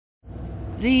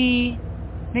The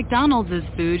McDonald's is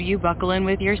food you buckle in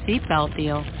with your seatbelt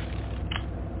deal.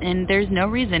 And there's no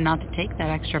reason not to take that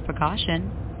extra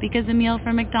precaution, because a meal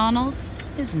from McDonald's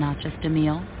is not just a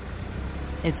meal.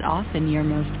 It's often your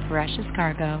most precious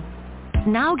cargo.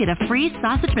 Now get a free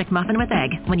Sausage McMuffin with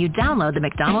egg when you download the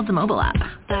McDonald's mobile app.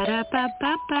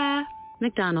 Ba-da-ba-ba-ba.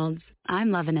 McDonald's.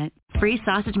 I'm loving it. Free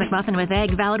Sausage McMuffin with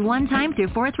egg valid one time through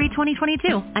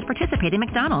 4/3/2022 at participating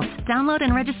McDonald's. Download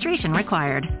and registration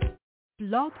required.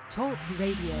 Blog Talk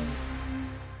Radio.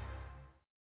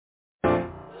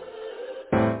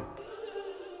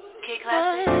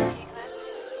 K-Class.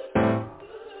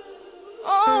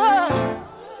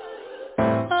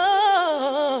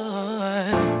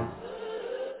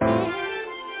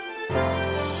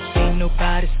 Ain't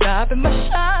nobody stopping my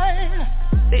shine.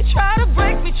 They try to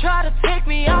break me, try to take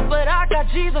me out, but I got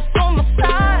Jesus on my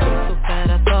side. So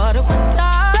bad I thought it would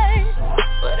die,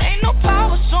 but ain't no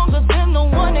power stronger than the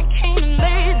one that came and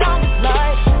laid down his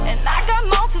life. And I got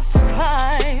mountains to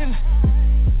climb,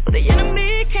 but the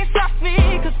enemy can't stop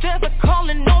me, cause there's a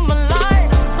calling on my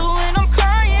life. So when I'm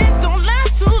crying, don't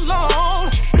last too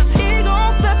long, cause he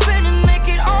gon' step in and make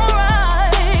it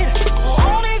alright.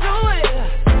 Won't he do it?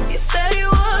 He said he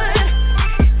would.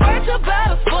 Fight your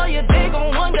battles for you, they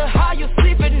gon' wonder how you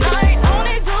sleep at night. Won't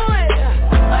he do it?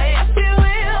 Yes he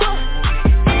will.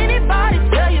 Anybody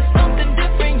tell you something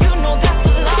different, you know that's a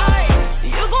lie.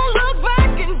 You gon' look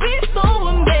back and be so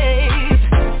amazed.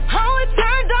 How it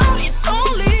turned out, it's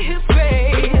only his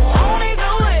grace. Won't he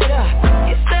do it?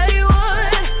 He said he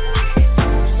would.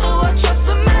 So I trust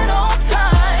him at all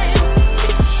times.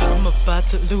 I'm about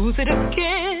to lose it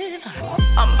again.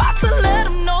 I'm about to let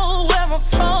him know where I'm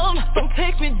from. Don't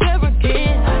take me there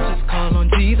again. I just call on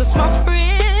Jesus, my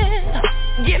friend.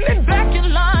 Get me back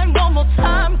in line one more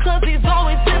time, cause he's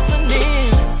always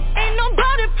listening. Ain't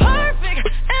nobody perfect,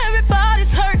 everybody's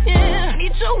hurting.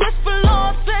 Need your whisper,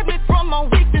 Lord, save me from my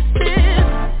weaknesses,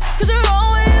 cause you're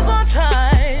always on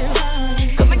time.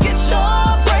 Come and get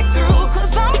your breakthrough,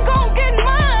 cause I'm gon' get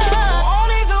mine.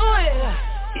 Won't he do it?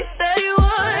 He said he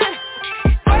would.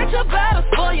 Fight your battles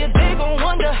for you, they gon'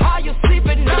 wonder how you sleep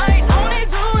at night. Won't he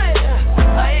do it?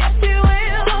 Yes he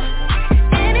will.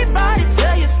 Anybody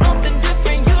tell you something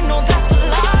different, you know that's a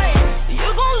lie.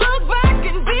 You gon' look back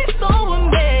and be so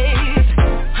amazed.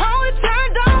 How it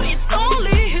turned out, it's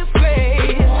only his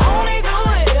grace. Won't he do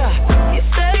it? He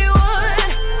said he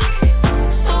would.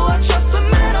 So I trust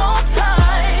him at all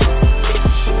times.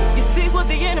 You see what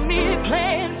the enemy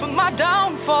planned for my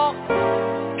downfall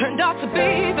turned out to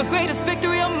be the greatest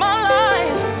victory of my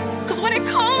life. Cause when it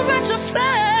comes at you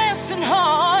fast and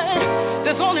hard,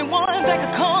 there's only one that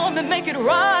can come and make it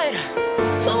right.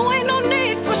 So ain't no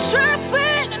need for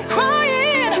stressing and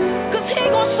crying, cause he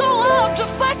gon' show up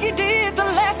just like he did the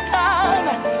last time.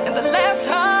 And the last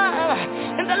time,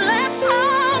 and the last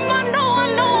time, I know.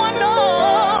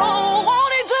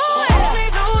 Won't he do it? Won't he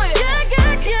do it? Yeah.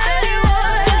 Said he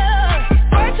would.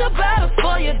 Fight your battles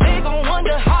for you, they gon'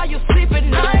 wonder how you sleep at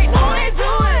night. Won't he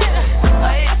do it?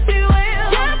 Yes he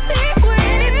will. Yes he will.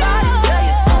 Anybody tell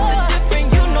you something different,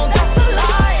 you know that's a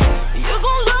lie. You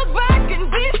gon' look back and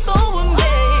be so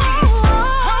amazed.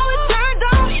 How it turned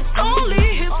out, it's only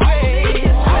his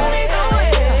grace. Won't he do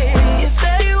it? He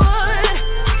said he would.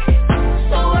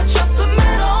 So I trust him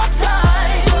at all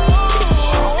times.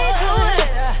 Won't he do it?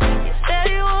 He said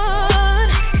he would.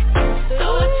 So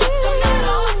I trust him at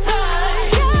all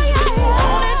times.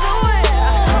 Won't he do it?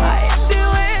 Yes he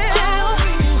will.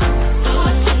 So I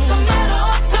trust him at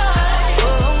all times.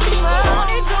 Won't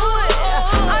he do it?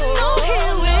 I know he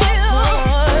will.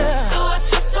 So I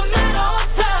trust him at all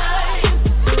times.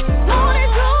 Won't he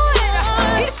do it?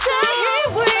 He said he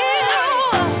will.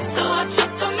 So I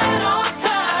trust him at all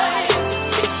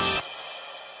times.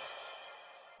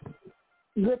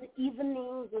 Good evening.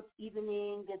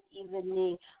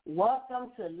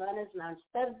 Welcome to Learner's Lounge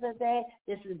Thursday.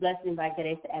 This is Blessing by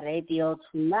Grace at Radio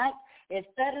tonight. It's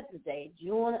Thursday,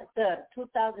 June 3rd,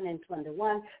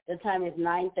 2021. The time is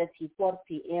 9:34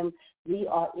 p.m. We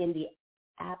are in the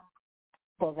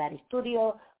Apple Valley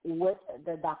studio with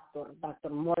the Dr.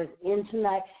 Morris in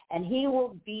tonight, and he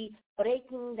will be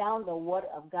breaking down the Word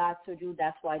of God to you.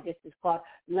 That's why this is called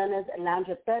Learner's Lounge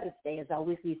Thursday. It's our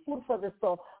weekly Food for the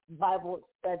Soul Bible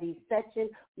study session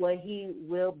where he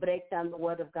will break down the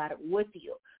Word of God with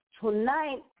you.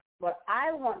 Tonight, what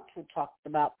I want to talk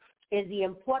about is the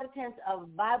importance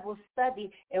of Bible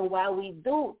study and why we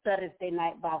do Thursday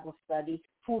night Bible study,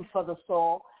 Food for the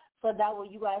Soul, so that way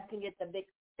you guys can get the big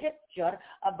picture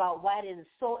about why it is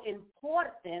so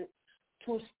important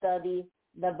to study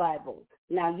the Bible.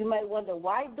 Now, you might wonder,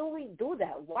 why do we do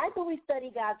that? Why do we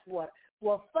study God's Word?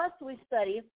 Well, first we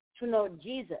study to know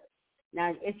Jesus.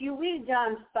 Now, if you read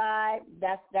John 5,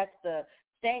 that's the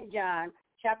St. John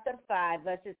chapter 5,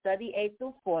 verses 38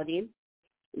 through 40,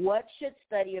 what should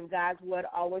study of God's word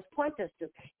always point us to?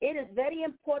 It is very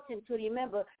important to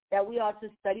remember that we are to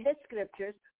study the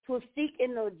scriptures to seek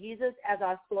and know Jesus as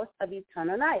our source of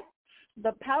eternal life.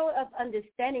 The power of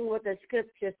understanding what the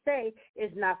scriptures say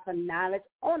is not for knowledge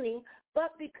only,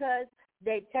 but because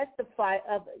they testify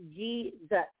of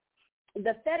Jesus.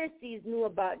 The Pharisees knew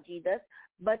about Jesus,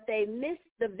 but they missed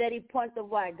the very point of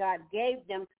why God gave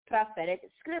them prophetic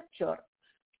scripture.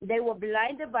 They were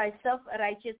blinded by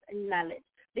self-righteous knowledge.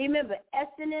 Remember,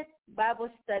 excellent Bible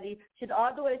study should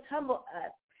always humble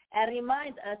us and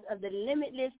remind us of the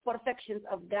limitless perfections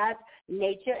of God's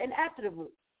nature and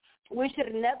attributes. We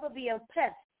should never be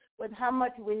impressed with how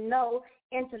much we know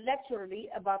intellectually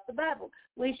about the Bible.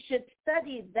 We should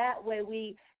study that way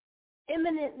we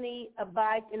eminently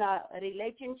abide in our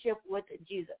relationship with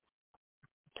Jesus.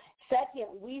 Second,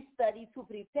 we study to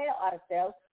prepare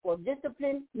ourselves for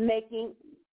discipline-making,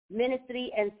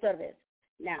 ministry, and service.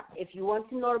 Now, if you want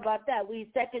to know about that, we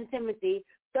 2 Timothy,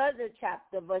 3rd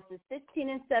chapter, verses 16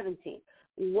 and 17.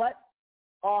 What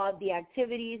are the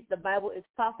activities the Bible is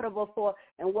profitable for,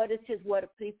 and what is his word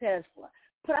prepares for?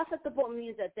 Profitable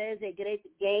means that there is a great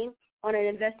gain on an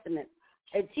investment.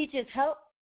 It teaches help,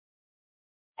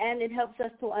 and it helps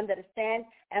us to understand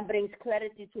and brings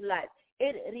clarity to life.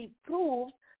 It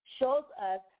reproves, shows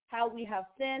us how we have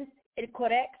sinned. It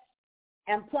corrects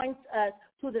and points us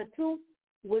to the truth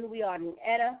when we are in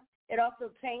error. It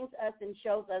also trains us and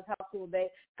shows us how to obey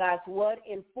God's word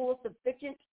in full,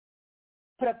 sufficient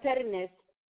preparedness,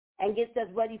 and gets us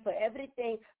ready for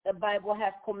everything the Bible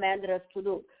has commanded us to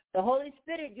do. The Holy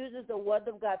Spirit uses the word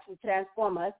of God to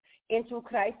transform us into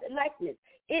Christ's likeness.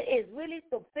 It is really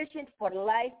sufficient for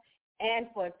life and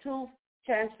for truth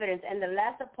transference. And the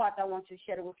last part I want to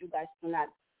share with you guys tonight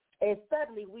is,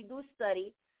 thirdly, we do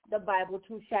study the Bible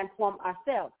to transform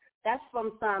ourselves. That's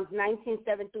from Psalms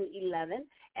 19:7-11,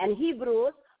 and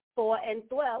Hebrews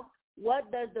 4:12.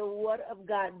 What does the word of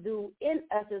God do in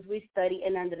us as we study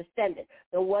and understand it?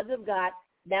 The word of God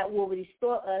that will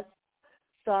restore us,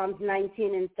 Psalms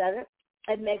 19:7.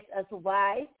 It makes us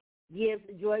wise, gives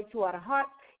joy to our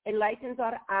hearts, enlightens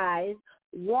our eyes,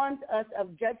 warns us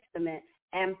of judgment,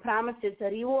 and promises a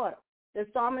reward. The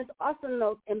psalmist also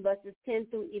notes in verses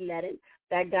 10-11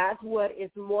 that God's word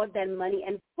is more than money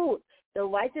and food. The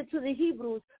writer to the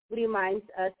Hebrews reminds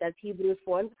us that Hebrews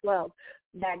 4:12,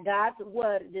 that God's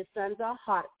word discerns our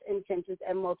hearts, intentions,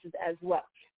 and motives as well.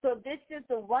 So this is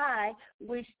why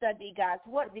we study God's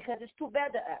word, because it's to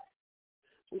better us.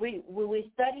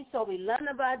 We study so we learn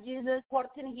about Jesus,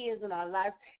 important he is in our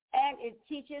lives, and it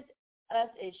teaches us,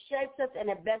 it shapes us, and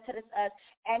it betters us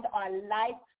and our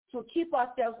life to keep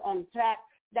ourselves on track.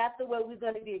 That's the way we're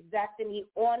going to be exactly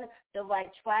on the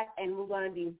right track, and we're going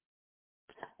to be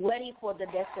ready for the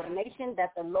destination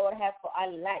that the Lord has for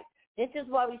our life. This is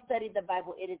why we study the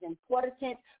Bible. It is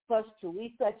important for us to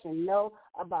research and know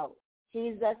about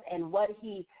Jesus and what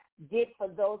he did for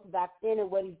those back then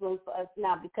and what he's doing for us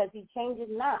now, because he changes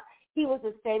not. He was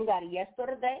the same God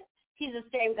yesterday. He's the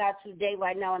same God today,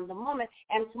 right now, in the moment.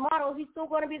 And tomorrow, he's still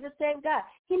going to be the same God.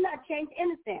 He's not changed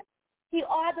anything. He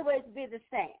always be the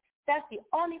same. That's the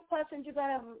only person you're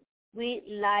going to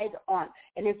rely on.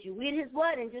 And if you read his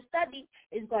word and you study,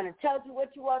 it's going to tell you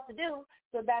what you ought to do.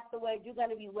 So that's the way you're going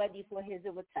to be ready for his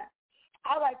return.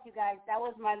 All right, you guys, that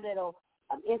was my little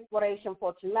inspiration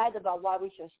for tonight about why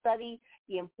we should study,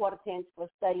 the importance for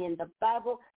studying the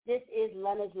Bible. This is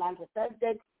Leonard's Lounge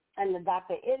Thursday, and the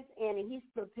doctor is in, and he's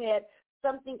prepared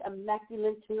something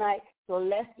immaculate tonight. So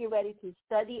let's get ready to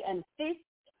study and feast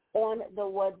on the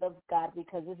word of God,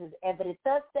 because this is every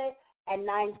Thursday at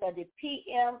 9:30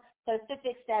 p.m.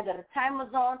 Pacific Standard Time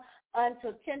Zone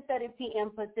until 10:30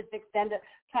 p.m. Pacific Standard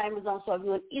Time Zone. So if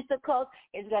you're on East Coast,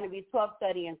 it's going to be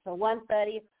 12:30 until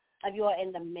 1:30. If you are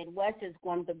in the Midwest, it's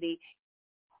going to be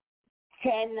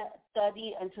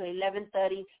 10:30 until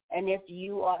 11:30. And if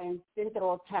you are in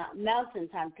Central Time, Mountain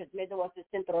Time, because Midwest is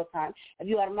Central Time, if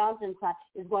you are Mountain Time,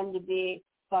 it's going to be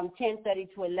from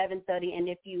 10:30 to 11:30. And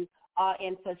if you are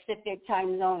in Pacific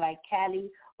Time Zone like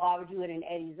Cali, or if you're in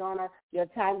Arizona, your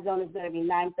time zone is going to be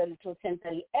 9:30 to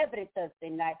 10:30 every Thursday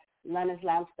night. Leonard's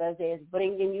Lounge Thursday is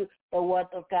bringing you the word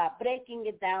of God, breaking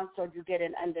it down so you get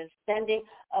an understanding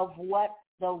of what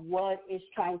the word is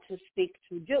trying to speak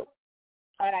to you.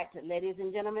 All right, ladies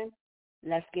and gentlemen,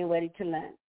 let's get ready to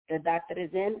learn. The doctor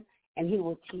is in, and he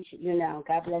will teach you now.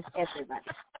 God bless everybody.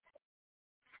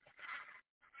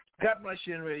 God bless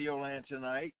you in Radio Land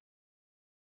tonight.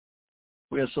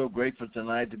 We are so grateful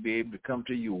tonight to be able to come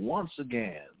to you once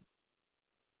again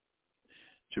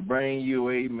to bring you,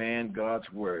 amen, God's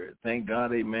word. Thank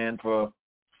God, amen, for,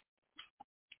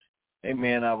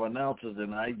 amen, our announcers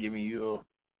tonight giving you a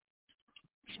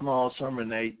small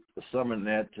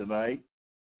sermonette tonight,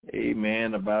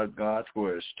 amen, about God's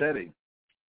word. Study.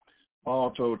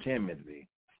 Paul told Timothy,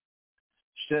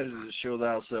 study to show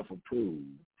thyself approved,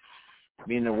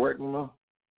 being a workman,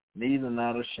 neither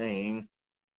not ashamed,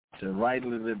 to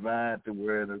rightly divide the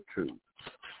word of truth.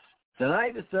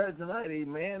 Tonight is Thursday night,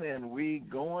 amen, and we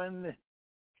going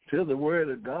to the word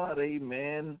of God,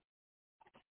 amen.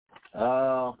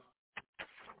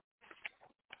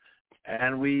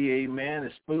 And we, amen,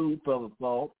 is food for the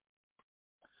thought,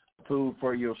 food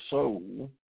for your soul.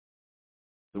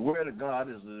 The word of God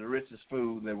is the richest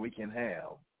food that we can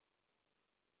have.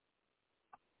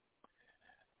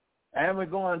 And we're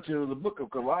going to the book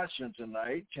of Colossians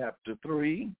tonight, chapter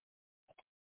 3,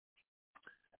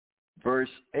 verse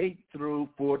 8 through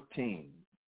 14.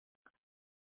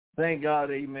 Thank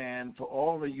God, amen, for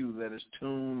all of you that is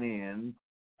tuned in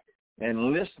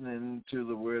and listening to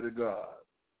the word of God.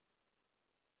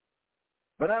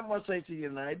 But I must say to you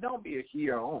tonight, don't be a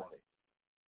hearer only,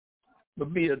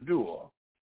 but be a doer.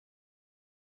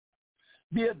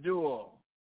 Be a doer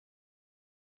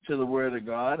to the word of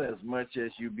God as much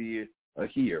as you be a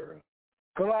hearer.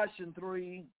 Colossians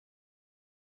 3,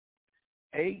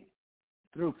 8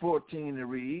 through 14, it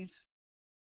reads,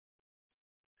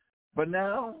 but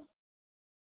now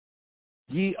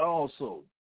ye also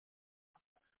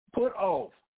put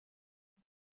off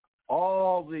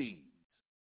all these: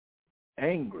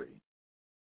 angry,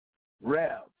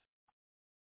 wrath,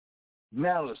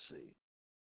 malice,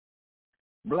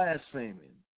 blaspheming,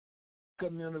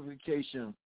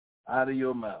 communication out of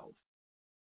your mouth.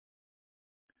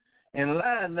 And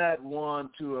lie not one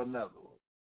to another,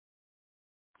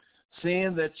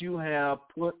 seeing that you have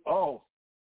put off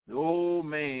the old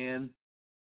man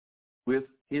with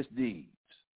his deeds,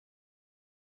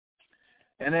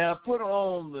 and have put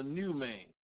on the new man,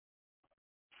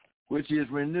 which is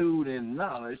renewed in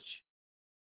knowledge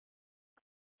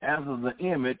after the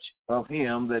image of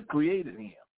him that created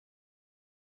him.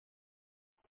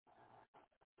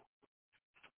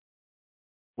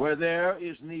 Where there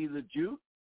is neither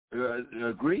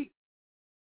Greek,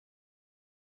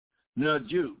 nor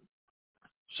Jew,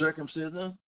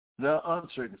 circumcision, nor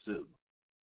uncircumcision,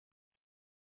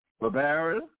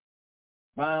 barbarian,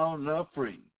 bound, nor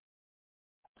free,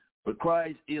 but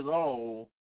Christ is all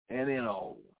and in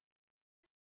all.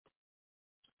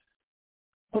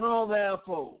 Put on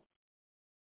therefore,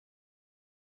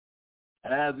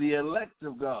 as the elect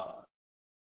of God,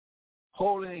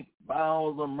 holy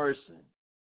bowels of mercy,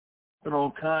 put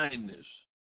on kindness,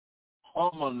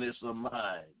 humbleness of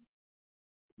mind,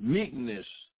 meekness,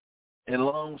 and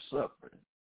long-suffering,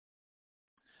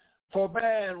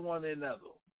 forbearing one another,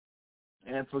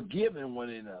 and forgiving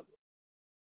one another.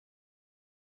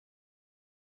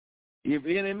 If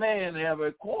any man have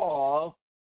a quarrel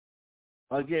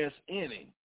against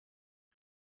any,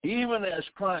 even as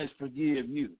Christ forgive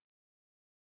you,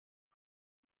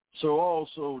 so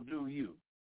also do you.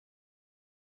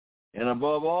 And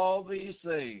above all these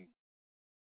things,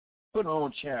 put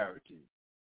on charity,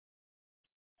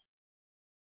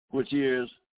 which is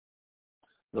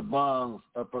the bonds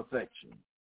of perfection.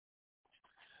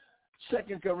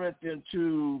 2 Corinthians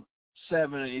 2,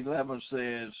 7 and 11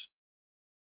 says,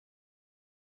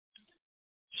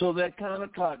 so that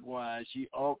counterclockwise ye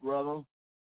ought rather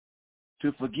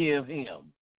to forgive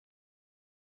him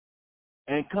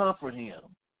and comfort him,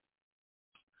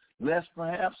 lest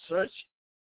perhaps such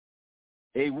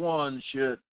a one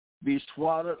should be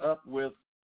swallowed up with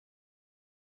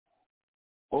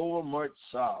overmuch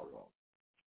sorrow.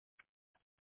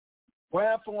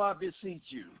 Wherefore I beseech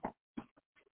you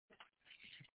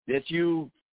that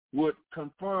you would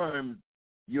confirm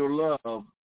your love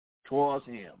towards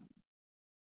him.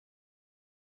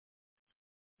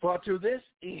 For to this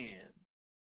end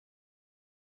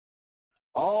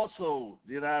also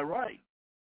did I write,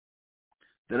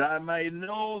 that I might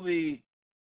know the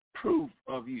proof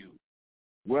of you,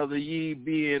 whether ye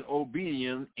be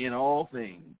obedient in all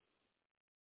things,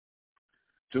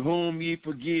 to whom ye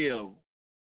forgive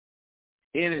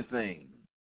anything,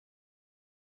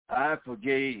 I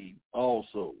forgave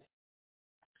also.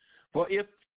 For if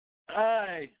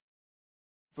I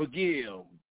forgive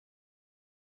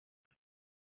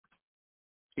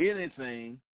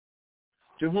anything,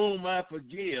 to whom I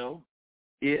forgive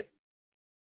it,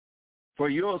 for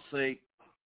your sake,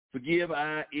 forgive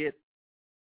I it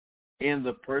in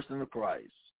the person of Christ,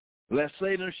 lest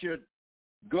Satan should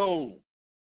go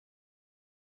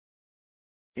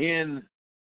in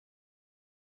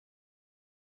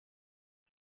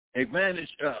avenge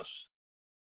us,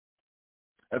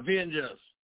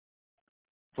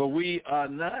 for we are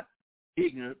not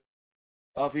ignorant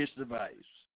of his device.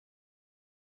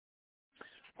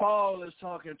 Paul is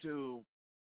talking to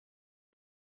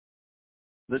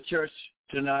the church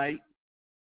tonight,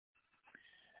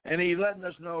 and he's letting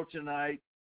us know tonight,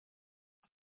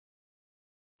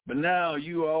 but now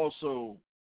you also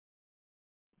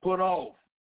put off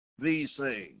these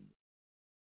things.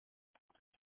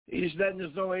 He's letting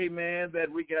us know, amen,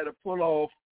 that we got to pull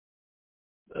off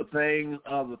the things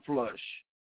of the flesh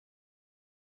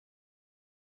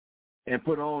and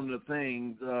put on the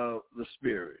things of the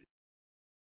Spirit.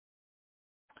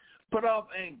 Put off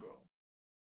anger.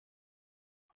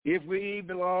 If we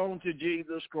belong to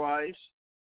Jesus Christ,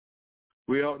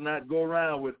 we ought not go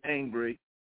around with angry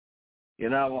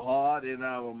in our heart, in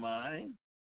our mind.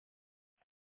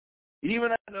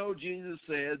 Even I know Jesus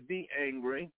says, be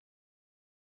angry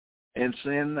and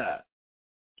sin not.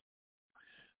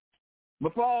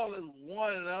 But Paul is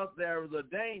warning us there are the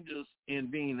dangers in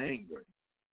being angry.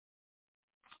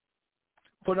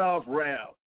 Put off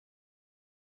wrath,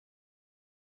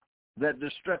 that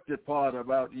destructive part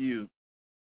about you.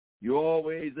 You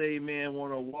always, amen,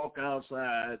 want to walk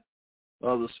outside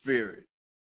of the Spirit.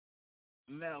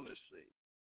 Malice.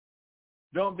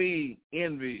 Don't be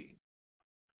envy.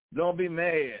 Don't be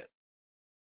mad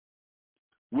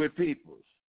with people.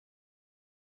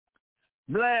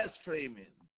 Blaspheming.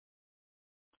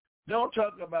 Don't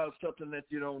talk about something that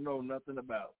you don't know nothing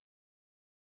about.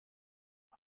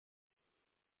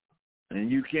 And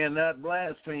you cannot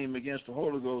blaspheme against the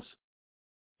Holy Ghost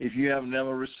if you have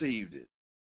never received it.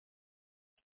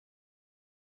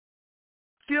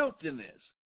 Filthiness.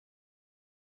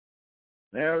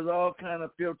 There's all kind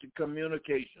of filthy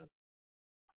communication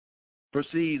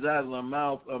proceeds out of the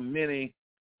mouth of many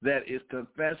that is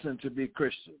confessing to be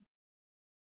Christian.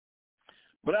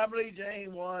 But I believe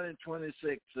James 1:26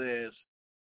 says,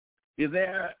 if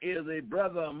there is a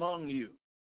brother among you,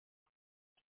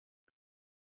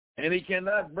 and he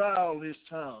cannot bridle his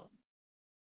tongue,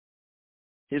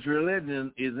 his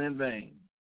religion is in vain.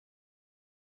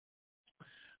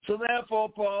 So therefore,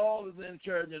 Paul is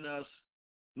encouraging us,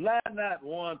 lie not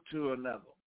one to another.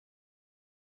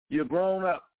 You're grown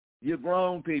up. You're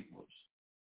grown peoples.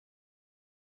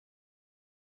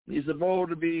 You're supposed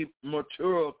to be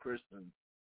mature Christians.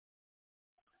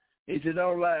 He said,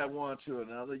 don't lie one to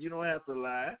another. You don't have to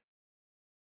lie.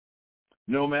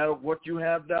 No matter what you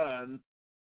have done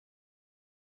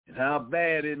and how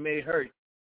bad it may hurt,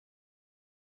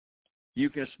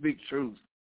 you can speak truth.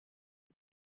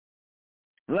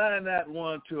 Lie not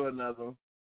one to another,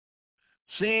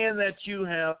 seeing that you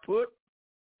have put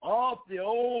off the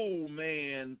old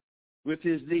man with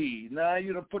his deeds. Now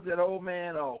you don't put that old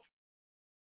man off.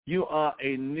 You are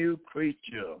a new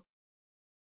creature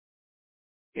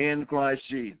in Christ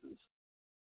Jesus.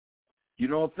 You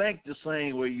don't think the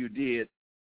same way you did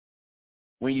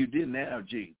when you didn't have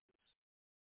Jesus.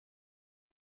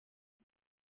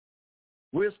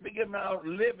 We're speaking about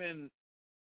living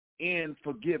in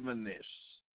forgiveness.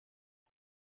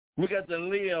 We got to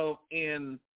live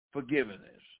in forgiveness.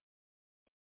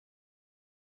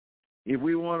 If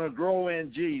we want to grow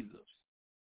in Jesus,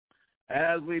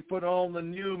 as we put on the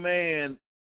new man,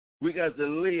 we got to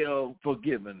live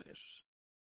forgiveness.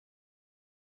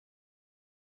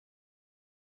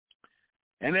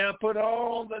 And now put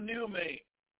on the new man,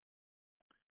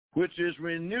 which is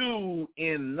renewed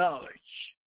in knowledge,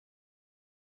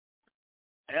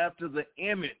 after the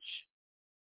image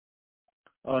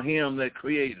of him that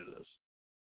created us.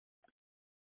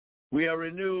 We are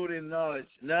renewed in knowledge.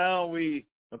 Now we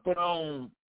put on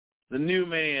the new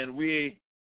man. We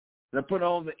put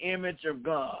on the image of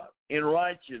God in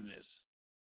righteousness,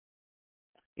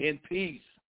 in peace,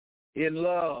 in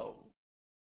love,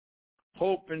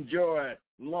 hope and joy,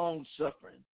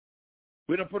 long-suffering.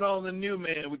 We don't put on the new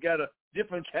man. We got a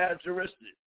different characteristic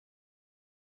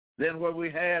than what we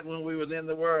had when we were in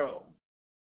the world.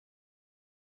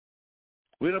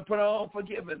 We don't put on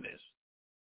forgiveness.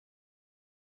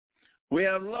 We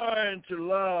have learned to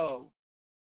love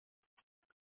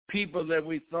people that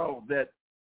we thought that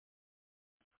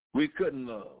we couldn't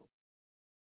love.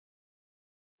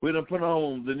 We don't put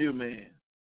on the new man.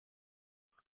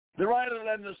 The writer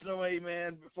letting us know,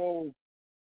 amen, before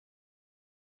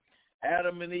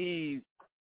Adam and Eve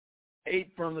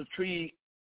ate from the tree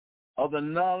of the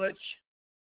knowledge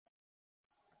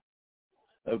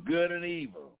of good and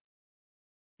evil.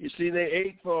 You see, they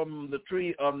ate from the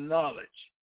tree of knowledge.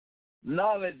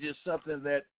 Knowledge is something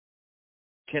that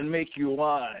can make you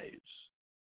wise.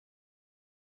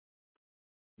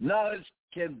 Knowledge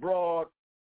can broaden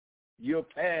your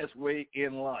pathway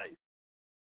in life.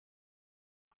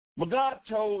 But God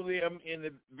told them in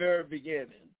the very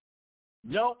beginning,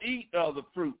 don't eat of the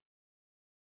fruit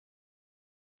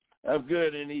of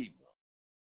good and evil.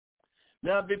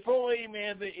 Now, before,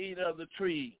 amen, they eat of the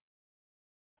tree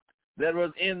that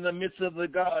was in the midst of the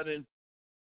garden,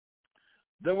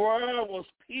 the world was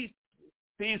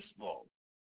peaceful.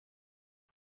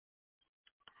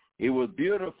 It was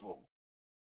beautiful.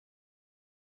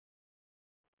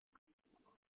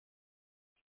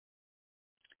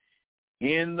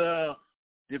 In the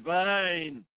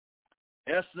divine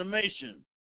estimation,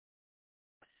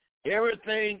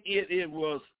 everything it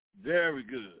was very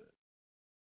good.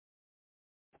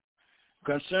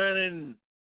 Concerning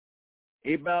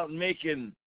about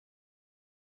making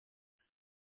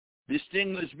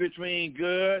distinguish between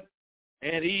good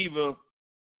and evil,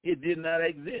 it did not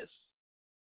exist.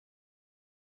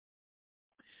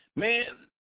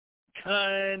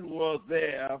 Mankind was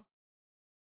there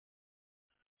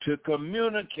to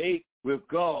communicate with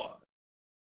God,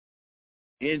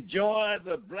 enjoy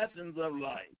the blessings of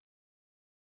life.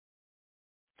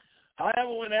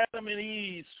 However, when Adam and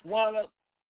Eve swallowed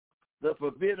the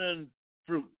forbidden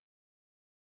fruit,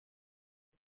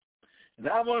 and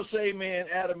I want to say, man,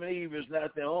 Adam and Eve is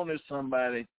not the only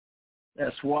somebody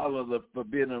that swallowed the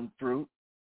forbidden fruit.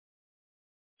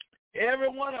 Every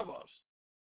one of us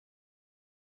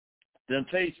done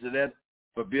tasted that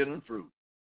forbidden fruit.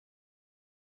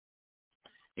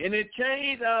 And it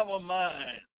changed our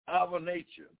mind, our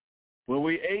nature, when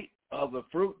we ate of the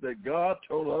fruit that God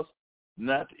told us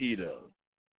not to eat of.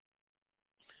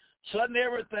 Suddenly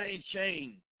everything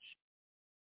changed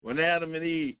when Adam and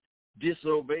Eve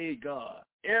disobeyed God.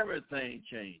 Everything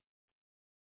changed.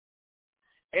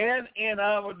 And in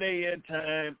our day and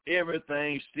time,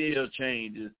 everything still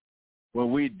changes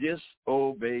when we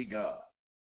disobey God.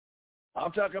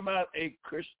 I'm talking about a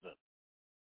Christian.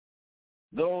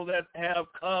 Those that have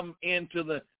come into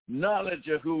the knowledge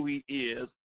of who he is.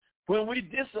 When we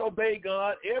disobey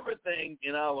God, everything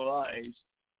in our lives,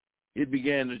 it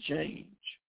began to change.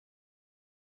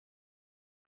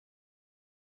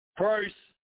 First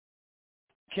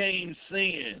came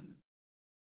sin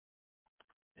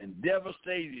and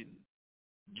devastating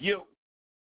guilt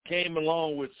came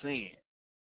along with sin,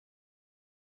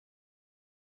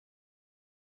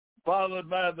 followed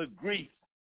by the grief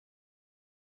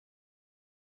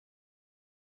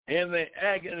and the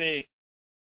agony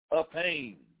of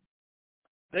pain.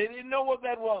 They didn't know what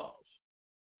that was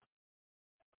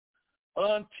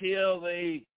until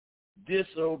they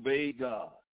disobeyed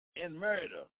God and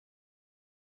murder.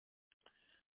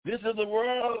 This is the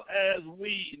world as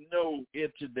we know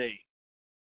it today.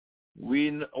 We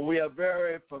are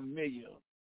very familiar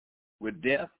with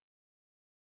death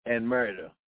and murder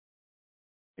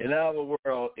in our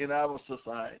world, in our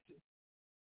society.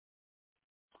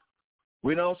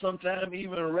 We don't sometimes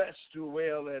even rest too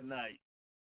well at night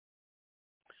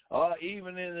or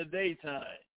even in the daytime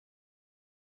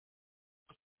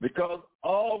because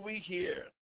all we hear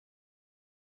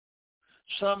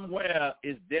somewhere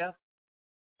is death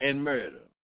and murder.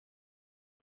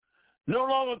 No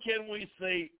longer can we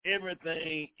say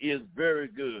everything is very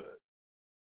good.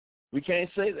 We can't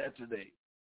say that today.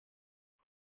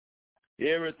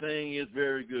 Everything is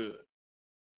very good.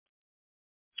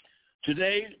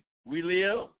 Today, we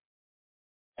live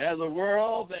as a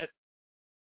world that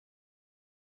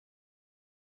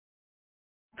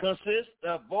consists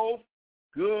of both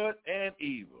good and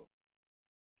evil.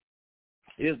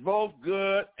 It's both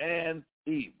good and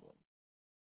evil.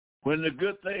 When the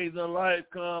good things in life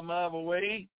come our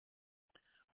way,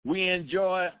 we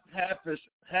enjoy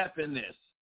happiness,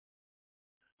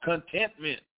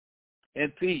 contentment,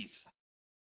 and peace.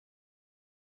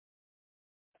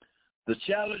 The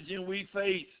challenging we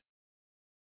face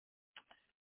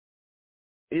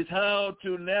is how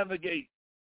to navigate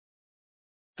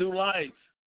through life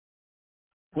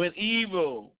when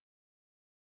evil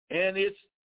and its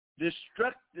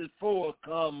destructive force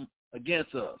come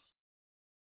against us.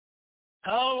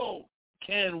 How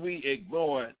can we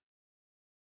avoid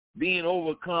being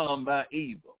overcome by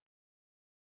evil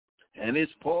and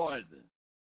its poison?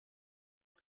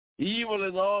 Evil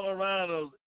is all around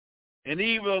us, and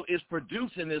evil is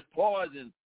producing its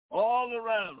poison all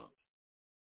around us.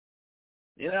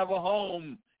 In our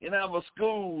home, in our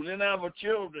school, in our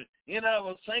children, in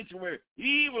our sanctuary,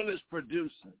 evil is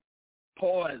producing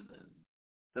poison,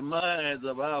 the minds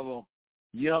of our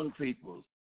young people,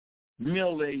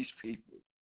 middle-aged people.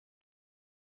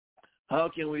 How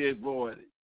can we avoid it?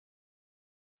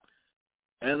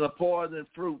 And the poison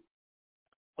fruit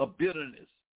of bitterness.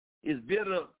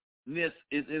 Bitterness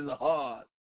is in the heart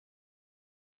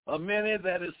many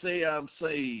that say I'm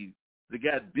saved, they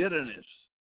got bitterness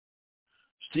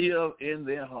still in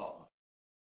their heart.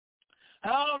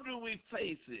 How do we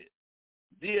face it,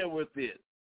 deal with it,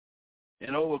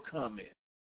 and overcome it?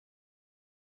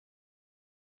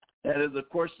 That is a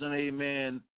question,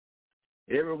 amen,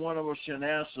 every one of us should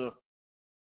answer,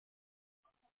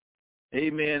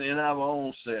 amen, in our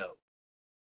own self.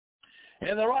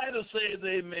 And the writer says,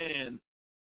 amen,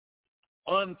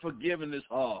 unforgiveness is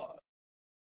hard.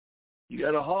 You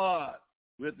got a heart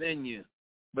within you,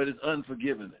 but it's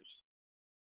unforgiveness.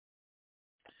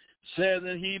 Says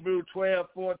in Hebrews 12,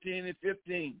 14, and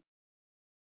 15,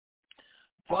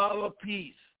 follow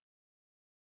peace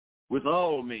with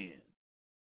all men.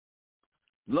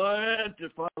 Learn to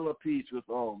follow peace with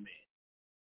all men.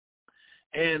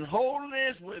 And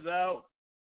holiness without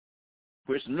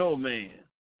which no man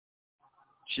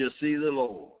shall see the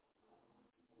Lord.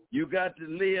 You got to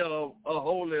live a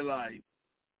holy life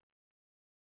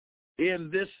in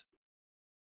this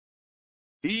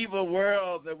evil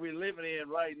world that we're living in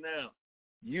right now.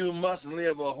 You must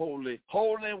live a holy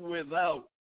without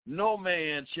no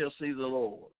man shall see the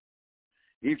Lord.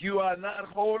 If you are not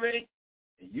holy,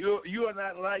 you are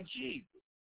not like Jesus.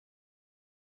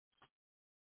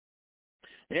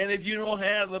 And if you don't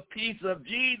have the peace of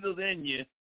Jesus in you,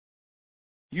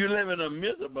 you live in a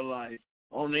miserable life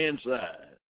on the inside.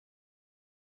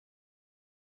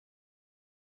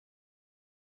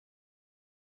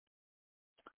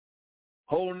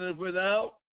 Holiness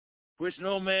without, which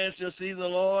no man shall see the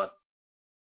Lord,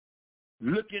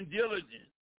 looking diligent,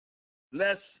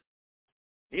 lest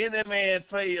any man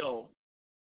fail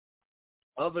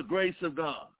of the grace of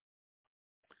God.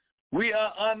 We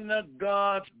are under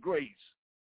God's grace.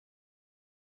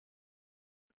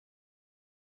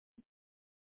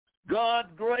 God's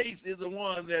grace is the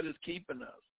one that is keeping us.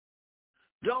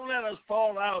 Don't let us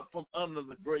fall out from under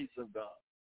the grace of God.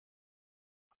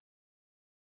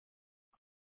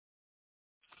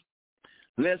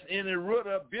 Lest any root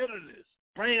of bitterness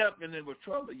spring up and it will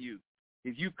trouble you.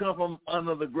 If you come from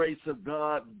under the grace of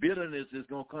God, bitterness is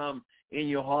going to come in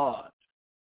your heart.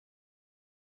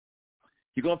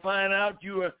 You're going to find out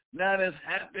you are not as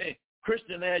happy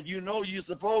Christian as you know you're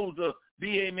supposed to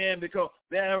be, amen, because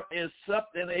there is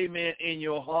something, amen, in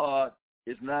your heart.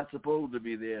 It's not supposed to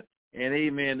be there. And,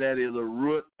 amen, that is a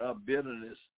root of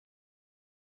bitterness.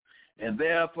 And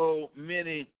therefore,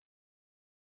 many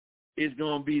is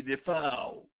going to be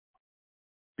defiled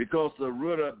because the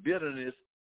root of bitterness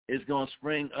is going to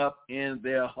spring up in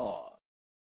their heart.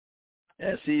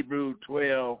 That's Hebrews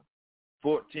 12,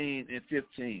 14, and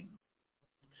 15.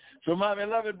 So, my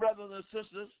beloved brothers and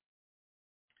sisters,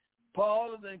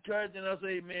 Paul is encouraging us,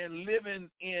 amen, living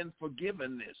in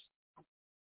forgiveness,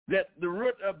 that the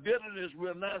root of bitterness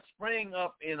will not spring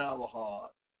up in our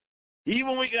heart.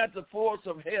 Even we got the force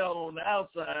of hell on the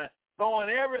outside, throwing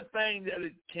everything that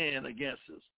it can against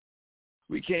us.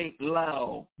 We can't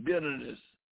allow bitterness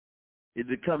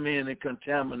to come in and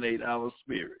contaminate our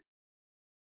spirit.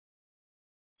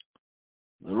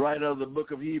 The writer of the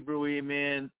book of Hebrew,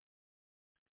 amen,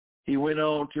 he went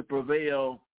on to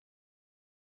prevail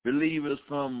believers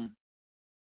from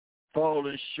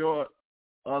falling short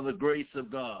of the grace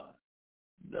of God.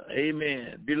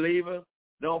 Amen. Believer,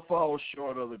 don't fall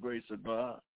short of the grace of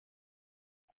God.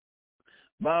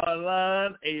 By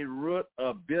allowing a root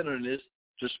of bitterness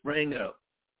to spring up.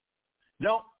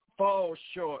 Don't fall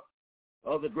short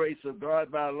of the grace of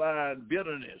God by allowing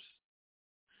bitterness.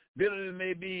 Bitterness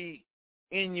may be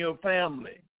in your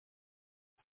family.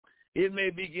 It may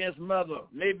be against mother,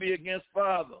 maybe against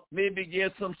father, maybe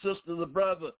against some sister or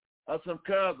brother or some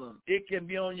cousin. It can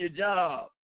be on your job.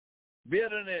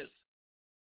 Bitterness.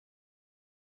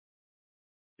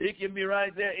 It can be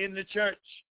right there in the church.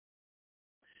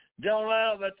 Don't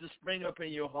allow that to spring up in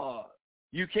your heart.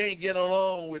 You can't get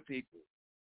along with people.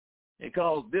 It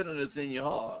causes bitterness in your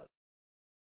heart.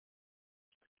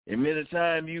 And many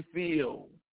times you feel,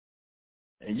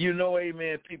 and you know,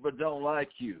 amen, people don't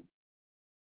like you.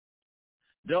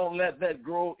 Don't let that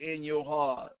grow in your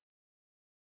heart.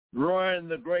 Ruin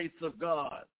the grace of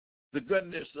God, the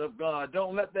goodness of God.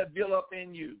 Don't let that build up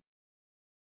in you.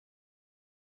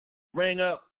 Bring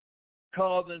up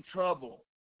causing trouble.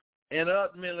 And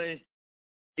ultimately,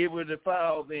 it will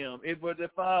defile them. It will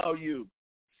defile you.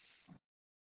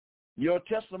 Your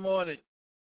testimony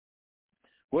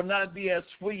will not be as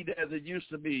sweet as it used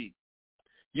to be.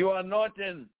 Your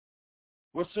anointing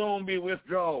will soon be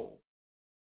withdrawn.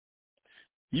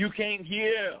 You can't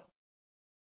hear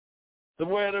the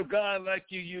word of God like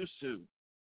you used to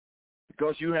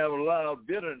because you have allowed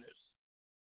bitterness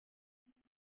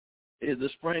is to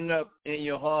spring up in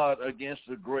your heart against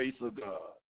the grace of God.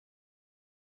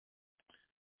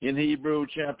 in Hebrews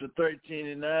chapter 13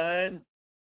 and 9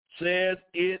 says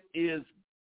it is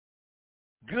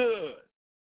good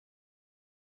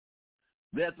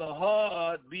that the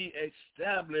heart be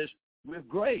established with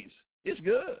grace. It's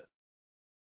good.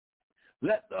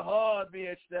 Let the heart be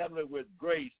established with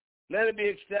grace. Let it be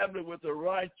established with the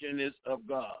righteousness of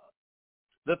God,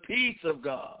 the peace of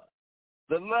God,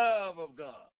 the love of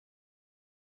God.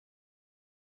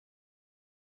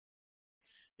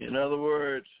 In other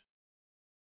words,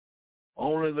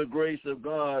 only the grace of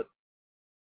God,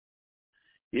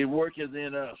 it worketh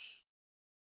in us.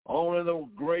 Only the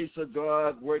grace of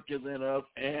God worketh in us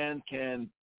and can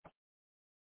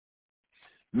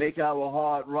make our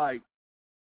heart right.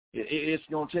 It's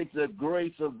going to take the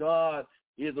grace of God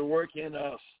is to work in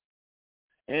us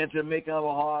and to make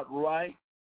our heart right.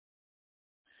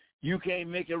 You can't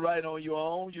make it right on your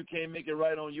own. You can't make it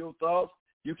right on your thoughts.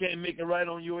 You can't make it right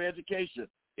on your education.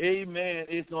 Amen.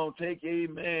 It's going to take,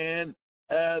 amen,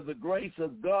 the grace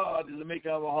of God to make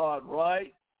our heart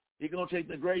right. It's going to take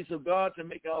the grace of God to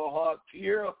make our heart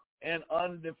pure and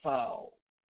undefiled.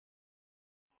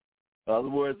 In other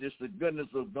words, it's the goodness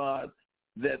of God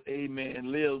that,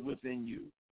 amen, lives within you.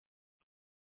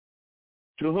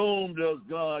 To whom does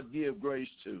God give grace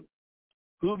to?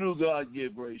 Who do God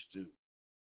give grace to?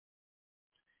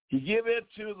 He give it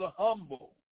to the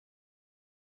humble.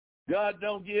 God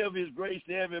don't give his grace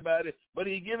to everybody, but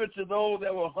he give it to those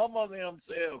that will humble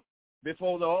themselves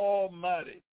before the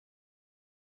Almighty.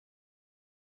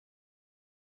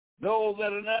 Those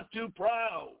that are not too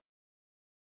proud.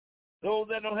 Those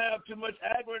that don't have too much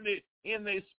agony in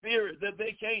their spirit that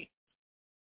they can't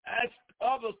ask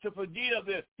others to forgive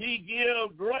them. He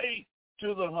gives grace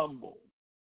to the humble.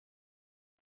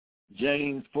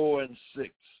 James 4 and 6.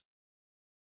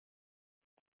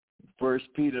 1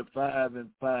 Peter 5 and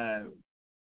 5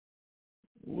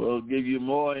 will give you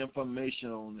more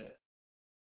information on that.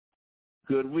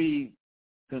 Could we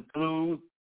conclude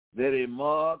that a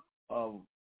mark of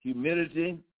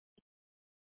humility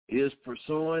is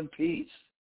pursuing peace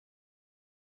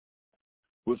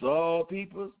with all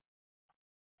people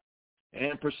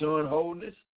and pursuing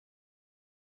holiness?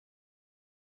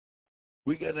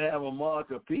 We got to have a mark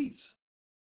of peace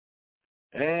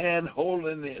and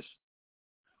holiness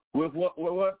with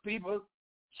what people?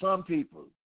 Some people,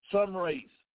 some race,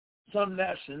 some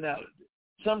nationality,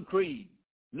 some creed,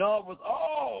 not with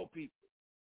all people.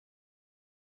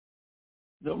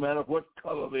 No matter what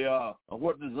color they are or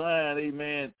what design,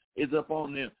 amen, is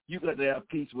upon them. You got to have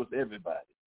peace with everybody.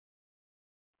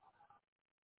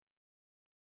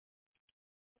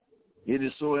 It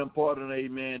is so important,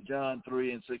 amen, John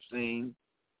 3 and 16.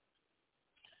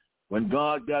 When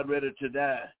God got ready to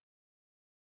die,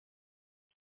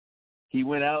 he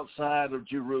went outside of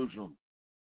Jerusalem.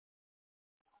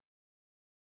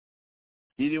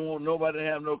 He didn't want nobody to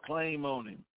have no claim on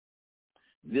him.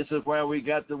 This is why we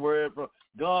got the word from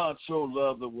God so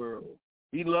loved the world.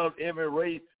 He loved every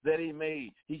race that he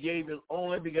made. He gave his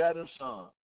only begotten Son.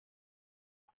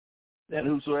 That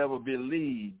whosoever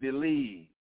believe.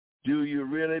 Do you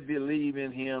really believe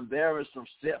in him? There are some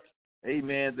steps,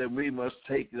 amen, that we must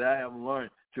take that I have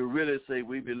learned to really say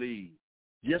we believe.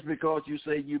 Just because you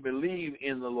say you believe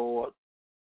in the Lord,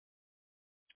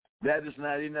 that is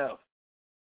not enough.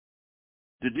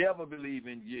 The devil believe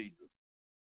in Jesus.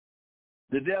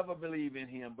 The devil believe in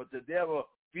him, but the devil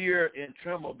fear and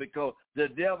tremble because the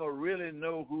devil really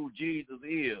know who Jesus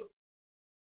is.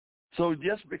 So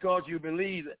just because you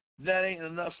believe, that ain't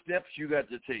enough steps you got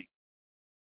to take.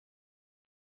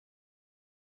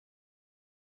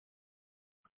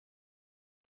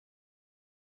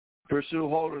 Pursue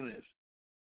holiness.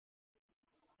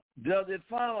 Does it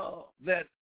follow that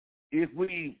if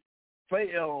we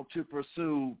fail to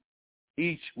pursue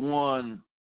each one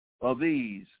of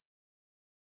these,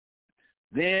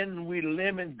 then we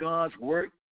limit God's work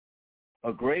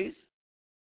of grace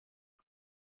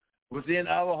within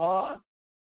our heart?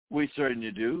 We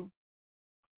certainly do.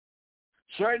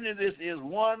 Certainly this is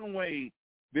one way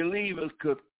believers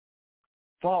could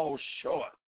fall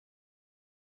short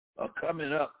of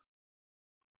coming up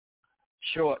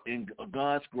short in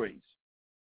God's grace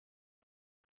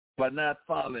by not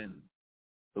following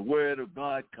the word of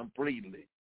God completely.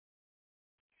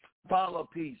 Follow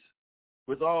peace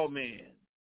with all men,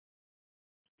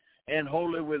 and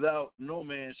holy without no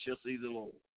man shall see the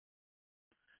Lord.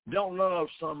 Don't love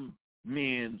some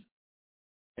men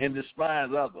and despise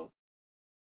others,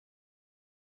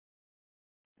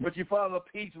 but you follow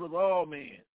peace with all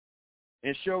men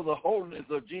and show the holiness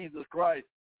of Jesus Christ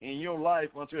in your life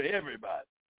unto everybody.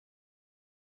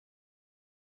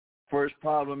 First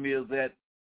problem is that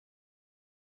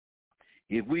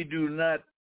if we do not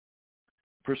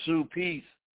pursue peace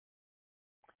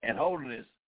and holiness,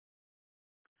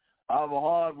 our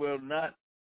heart will not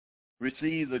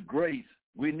receive the grace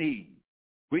we need.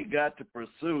 We got to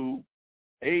pursue,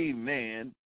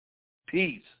 amen,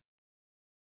 peace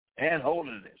and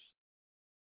holiness.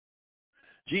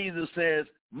 Jesus says,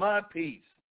 my peace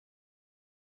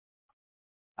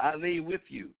I leave with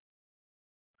you.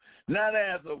 Not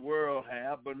as the world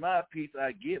hath, but my peace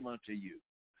I give unto you.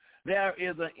 There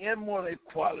is an immortal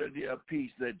quality of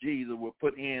peace that Jesus will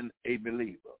put in a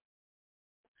believer.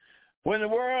 When the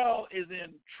world is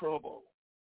in trouble,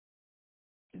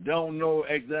 don't know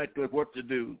exactly what to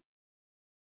do,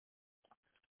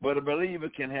 but a believer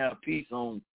can have peace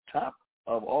on top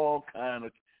of all kind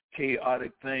of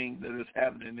chaotic things that is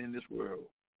happening in this world,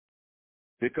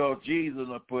 because Jesus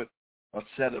will put a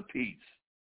set of peace.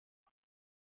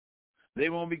 They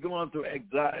won't be going through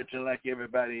anxiety like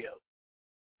everybody else.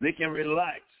 They can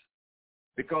relax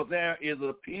because there is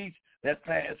a peace that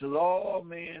passes all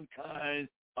mankind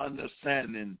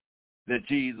understanding that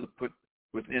Jesus put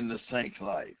within the saint's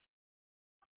life.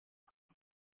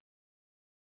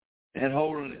 And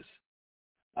holiness.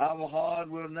 Our heart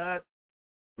will not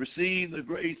receive the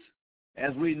grace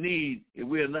as we need if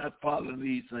we are not following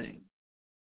these things.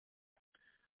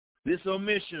 This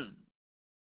omission,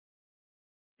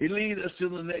 it leads us to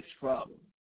the next problem.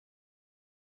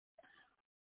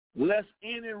 Lest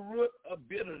any root of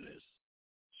bitterness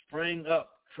spring up,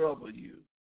 trouble you,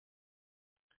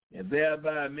 and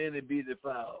thereby many be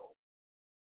defiled.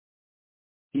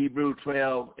 Hebrews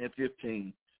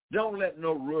 12:15. Don't let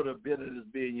no root of bitterness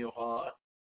be in your heart.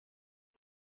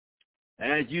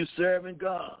 As you serving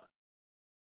God,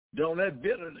 don't let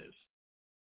bitterness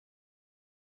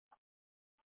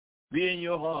be in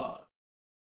your heart.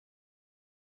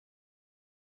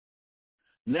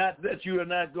 Not that you are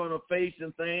not going to face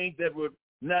some things that would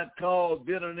not cause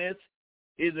bitterness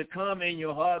is to come in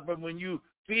your heart, but when you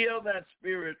feel that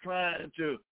spirit trying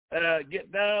to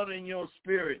get down in your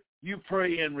spirit, you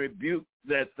pray and rebuke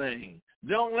that thing.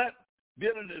 Don't let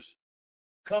bitterness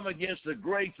come against the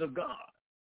grace of God.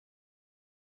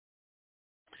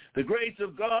 The grace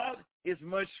of God is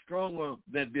much stronger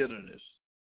than bitterness.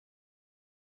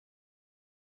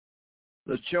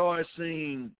 The choice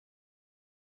seems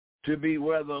to be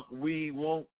whether we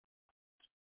want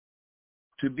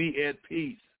to be at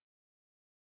peace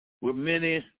with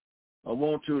many or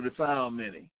want to defile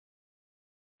many.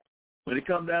 When it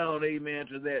comes down, amen,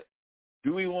 to that,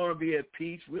 do we want to be at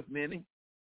peace with many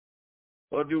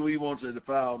or do we want to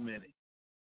defile many?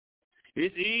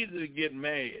 It's easy to get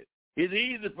mad. It's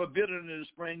easy for bitterness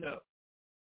to spring up.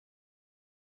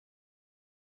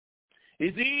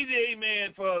 It's easy,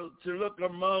 amen, to look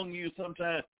among you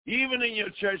sometimes, even in your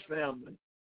church family,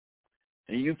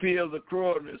 and you feel the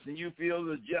cruelness and you feel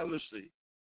the jealousy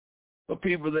for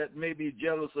people that may be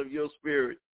jealous of your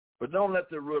spirit. But don't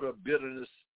let the root of bitterness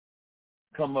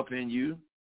come up in you.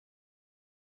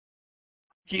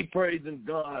 Keep praising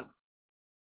God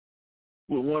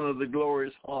with one of the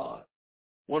glorious heart,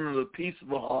 one of the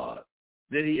peaceful heart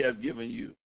that he has given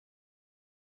you.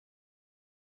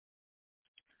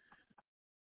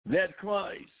 That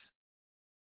Christ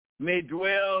may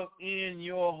dwell in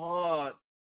your heart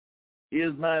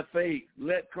is my faith.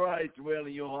 Let Christ dwell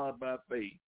in your heart by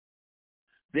faith.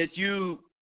 That you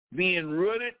being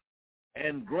rooted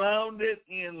and grounded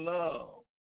in love.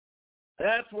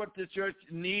 That's what the church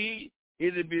needs,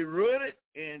 is to be rooted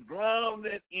and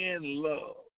grounded in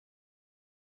love.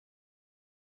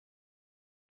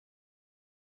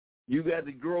 You got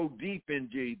to grow deep in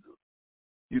Jesus.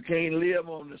 You can't live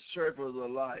on the surface of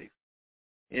life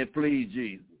and please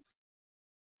Jesus.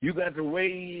 You got to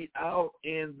wade out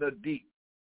in the deep.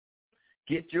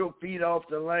 Get your feet off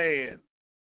the land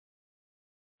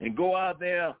and go out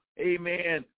there,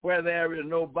 amen, where there is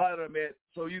no bottom at,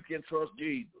 so you can trust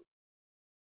Jesus.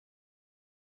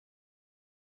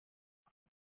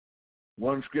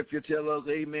 One scripture tells us,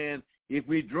 amen, if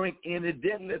we drink any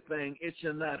deadly thing, it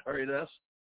shall not hurt us.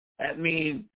 That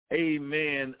means,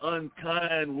 amen,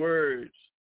 unkind words.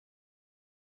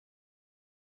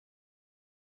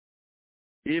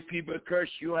 If people curse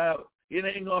you out, it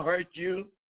ain't going to hurt you.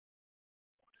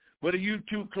 But if you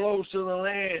too close to the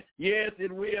land, yes,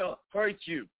 it will hurt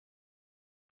you.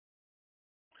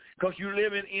 Because you're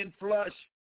living in flesh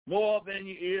more than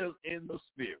you is in the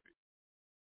spirit.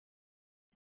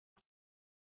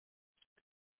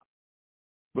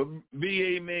 But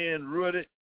be, amen, rooted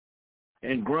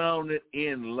and grounded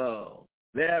in love.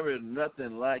 There is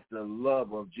nothing like the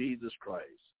love of Jesus Christ.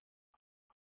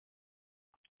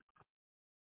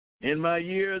 In my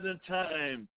years and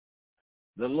time,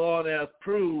 the Lord has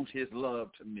proved his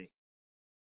love to me.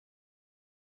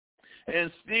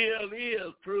 and still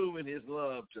is proving his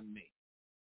love to me.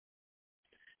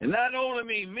 And not only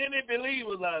me, many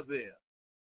believers out there.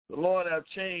 The Lord have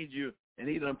changed you, and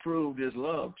he done proved his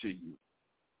love to you.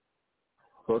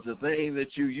 Because the thing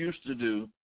that you used to do,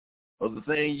 or the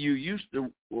thing you used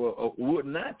to or would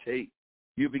not take,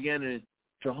 you began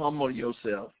to humble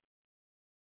yourself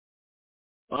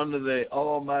under the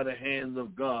almighty hands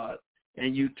of God,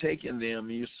 and you taking them,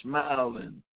 and you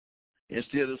smiling,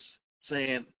 instead of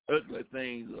saying ugly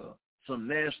things or some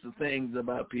nasty things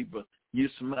about people, you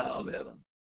smiled at them.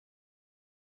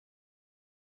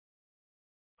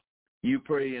 You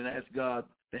pray and ask God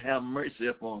to have mercy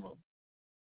upon them.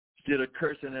 Instead of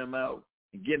cursing them out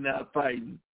and getting out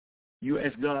fighting, you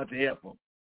ask God to help them.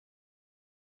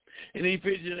 In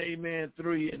Ephesians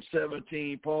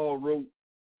 3:17, Paul wrote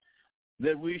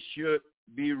that we should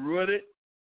be rooted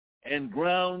and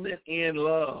grounded in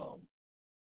love.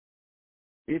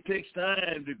 It takes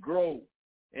time to grow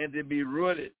and to be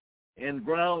rooted and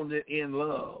grounded in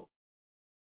love.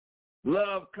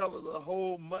 Love covers a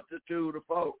whole multitude of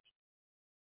faults.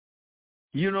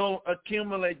 You don't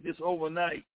accumulate this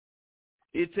overnight.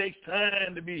 It takes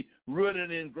time to be rooted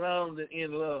and grounded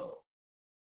in love.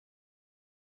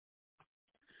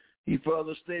 He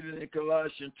further stated in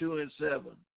Colossians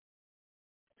 2:7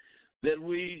 that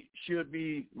we should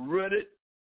be rooted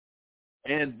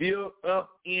and built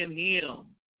up in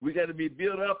him. We got to be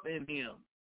built up in him.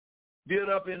 Built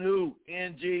up in who?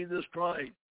 In Jesus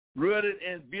Christ. Rooted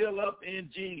and built up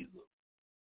in Jesus.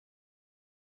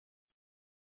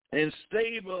 And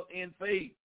stable in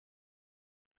faith.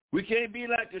 We can't be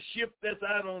like a ship that's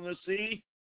out on the sea.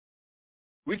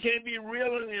 We can't be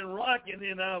reeling and rocking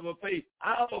in our faith.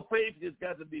 Our faith has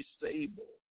got to be stable.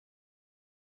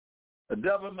 A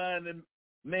double-minded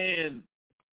man,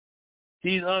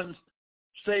 he's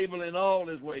unstable in all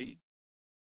his ways.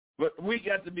 But we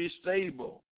got to be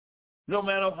stable. No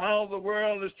matter how the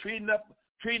world is treating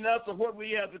us or what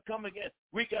we have to come against,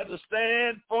 we got to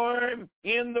stand firm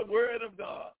in the Word of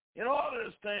God. In order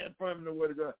to stand firm in the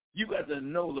Word of God, you got to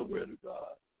know the Word of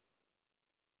God.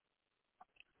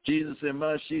 Jesus said,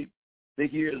 my sheep, they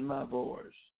hear my voice.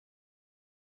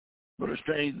 But a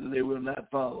stranger they will not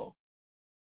follow.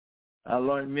 I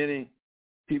learned many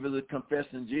people that confess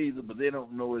in Jesus, but they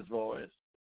don't know his voice.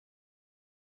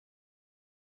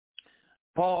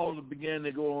 Paul began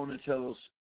to go on and tell us,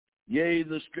 yea,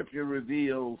 the scripture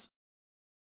reveals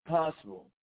possible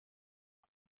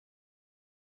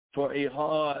for a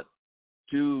heart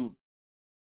to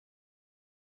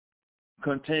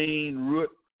contain root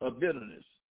of bitterness,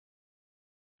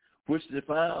 which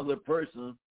defiles a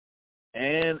person,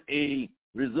 and a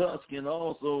result can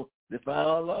also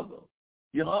defile others.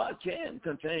 Your heart can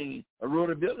contain a root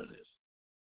of bitterness.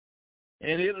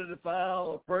 And it'll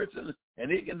defile a person,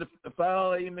 and it can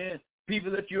defile, amen,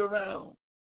 people that you're around.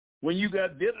 When you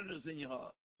got bitterness in your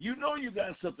heart, you know you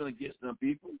got something against them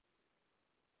people.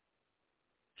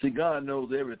 See, God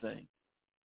knows everything.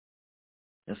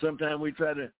 And sometimes we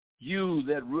try to use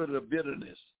that root of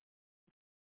bitterness.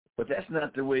 But that's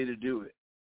not the way to do it.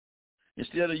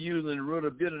 Instead of using the root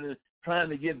of bitterness, trying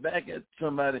to get back at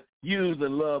somebody, use the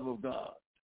love of God.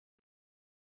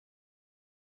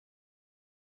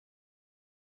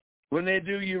 When they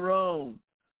do you wrong,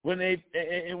 when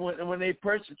they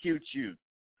persecute you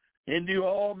and do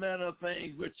all manner of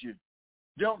things with you,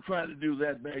 don't try to do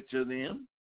that back to them.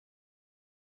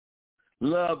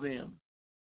 Love them.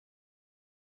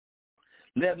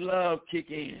 Let love kick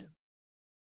in.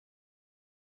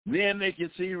 Then they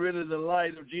can see really the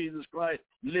light of Jesus Christ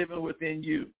living within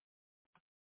you.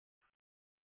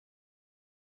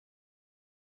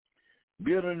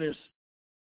 Bitterness,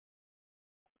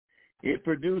 it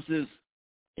produces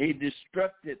a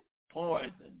destructive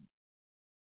poison.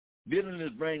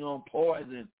 Bitterness brings on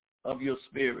poison of your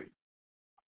spirit.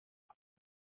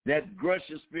 That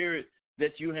gracious spirit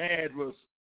that you had was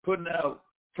putting out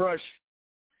fresh,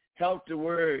 healthy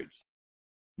words.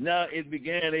 Now it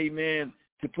began, amen,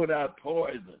 to put out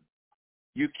poison.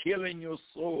 You're killing your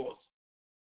source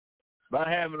by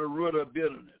having a root of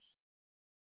bitterness.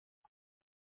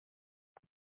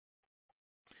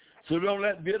 So don't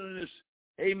let bitterness,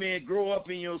 amen, grow up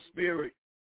in your spirit.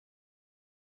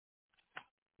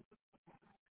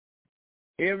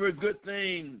 Every good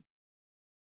thing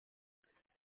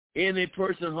in a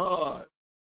person's heart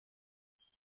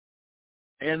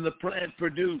and the plant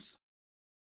produce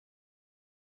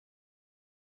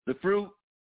the fruit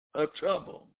of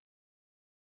trouble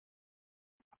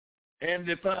and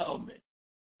defilement.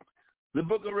 The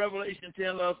book of Revelation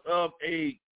tells us of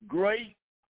a great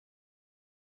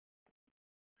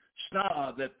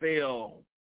star that fell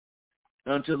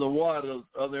unto the waters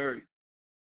of the earth.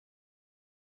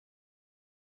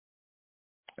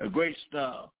 a great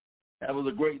star. That was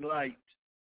a great light.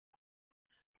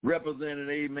 Represented,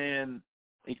 amen,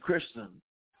 a Christian.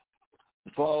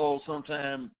 The fall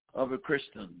sometime of a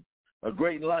Christian. A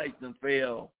great light then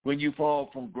fell when you fall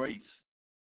from grace.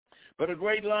 But a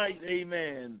great light,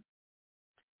 amen,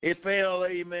 it fell,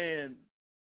 amen,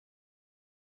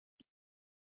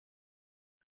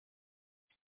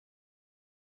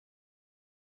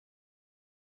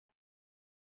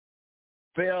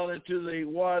 fell into the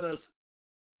waters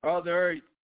of the earth.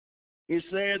 It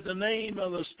said the name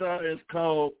of the star is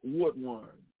called woodworms.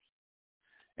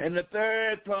 And the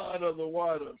third part of the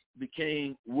waters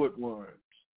became woodworms.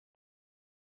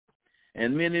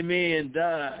 And many men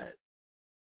died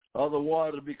of the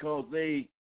water because they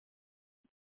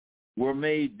were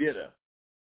made bitter.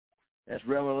 That's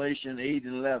Revelation 8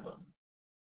 and 11.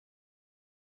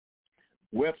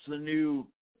 Webster New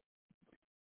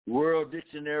World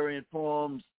Dictionary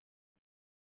informs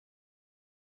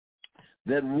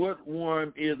that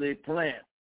woodworm is a plant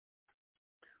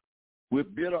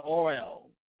with bitter oil,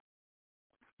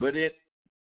 but it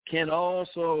can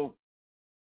also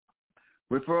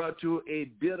refer to a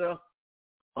bitter,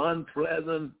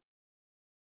 unpleasant,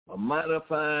 or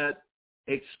modified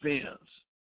experience,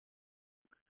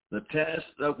 the test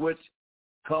of which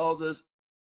causes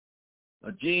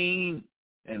a gene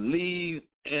and leave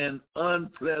an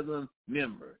unpleasant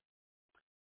memory.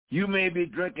 You may be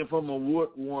drinking from a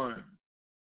woodworm.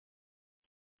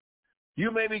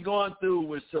 You may be going through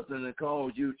with something that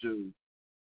causes you to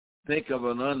think of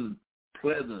an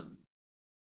unpleasant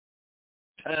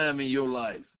time in your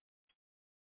life.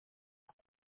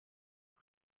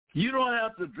 You don't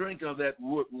have to drink of that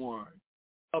woodworm.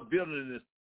 A bitterness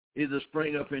is to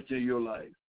spring up into your life.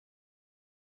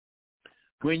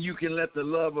 When you can let the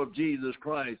love of Jesus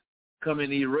Christ come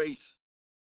and erase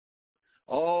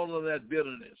all of that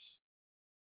bitterness.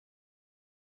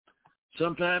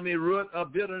 Sometimes a root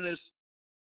of bitterness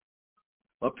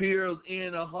appears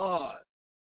in a heart,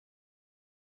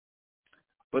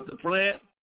 but the plant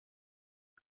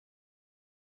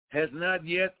has not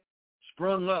yet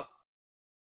sprung up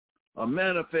or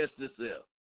manifest itself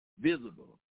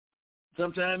visible.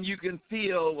 Sometimes you can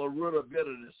feel a root of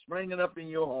bitterness springing up in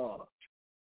your heart,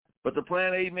 but the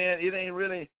plant, amen, it ain't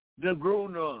really done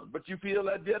grown on, but you feel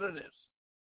that bitterness.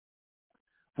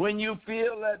 When you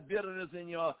feel that bitterness in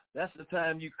your heart, that's the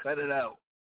time you cut it out.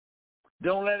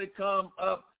 Don't let it come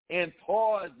up and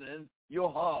poison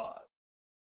your heart.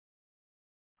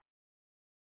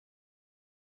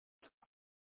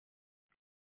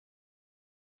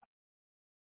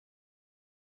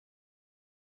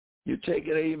 You take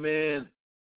it, amen.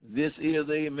 This is,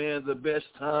 amen, the best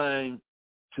time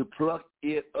to pluck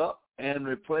it up and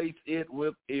replace it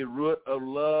with a root of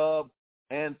love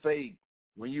and faith.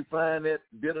 When you find that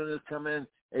bitterness coming,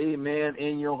 amen,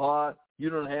 in your heart, you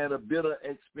done had a bitter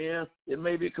experience. It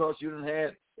may be because you done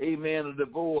had, amen, a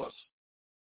divorce.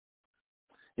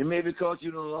 It may be because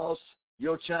you done lost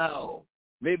your child.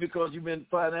 Maybe because you've been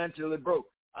financially broke.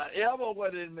 However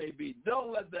what it may be,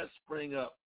 don't let that spring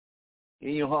up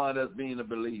in your heart as being a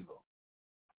believer.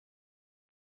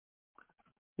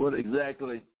 What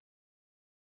exactly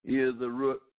is the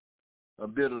root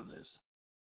of bitterness?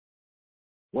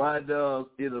 Why does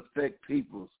it affect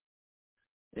people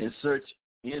in such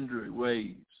injury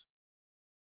ways?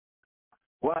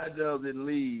 Why does it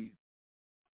lead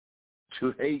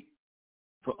to hate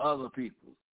for other people?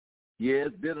 Yes,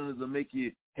 bitterness will make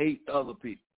you hate other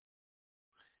people.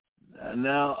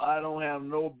 Now, I don't have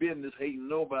no business hating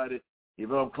nobody if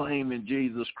I'm claiming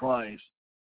Jesus Christ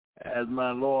as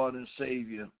my Lord and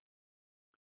Savior.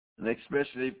 And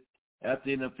especially after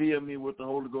He filled me with the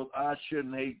Holy Ghost, I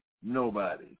shouldn't hate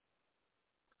nobody.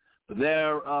 But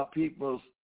there are people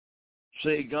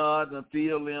say God and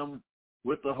fill them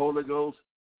with the Holy Ghost.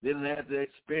 They didn't have the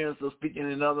experience of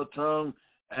speaking in other tongues,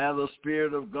 have the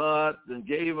Spirit of God and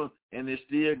gave them, and they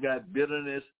still got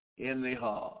bitterness in their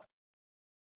heart.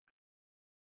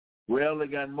 Well, they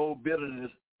got more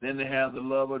bitterness than they have the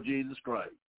love of Jesus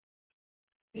Christ.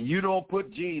 And you don't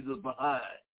put Jesus behind.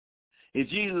 If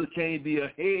Jesus can't be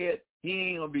a head, He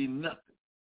ain't going to be nothing.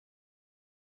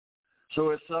 So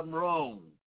it's something wrong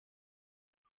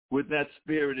with that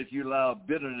spirit if you allow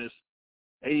bitterness,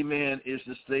 amen, is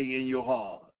to stay in your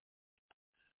heart.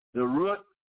 The root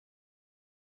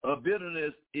of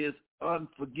bitterness is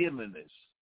unforgiveness.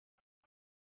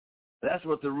 That's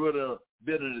what the root of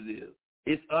bitterness is.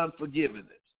 It's unforgiveness.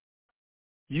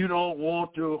 You don't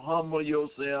want to humble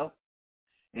yourself,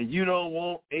 and you don't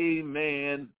want a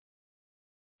man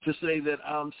to say that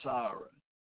I'm sorry.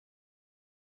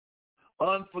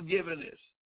 Unforgiveness.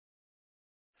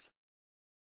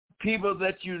 People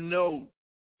that you know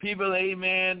people,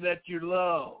 amen, that you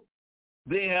love.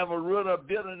 They have a root of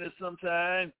bitterness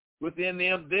sometimes within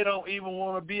them. They don't even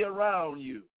want to be around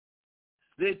you.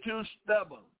 They're too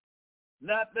stubborn.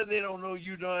 Not that they don't know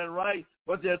you're doing right,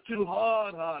 but they're too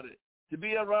hard-hearted to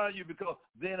be around you because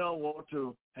they don't want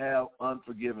to have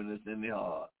unforgiveness in their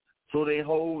heart. So they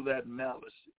hold that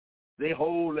malice. They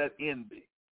hold that envy.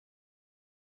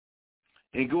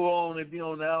 And go on and be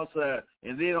on the outside,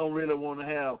 and they don't really want to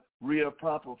have real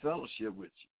proper fellowship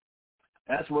with you.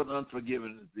 That's what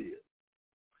unforgiveness is.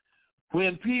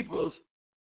 When people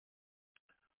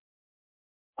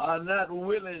are not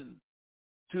willing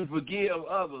to forgive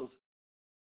others,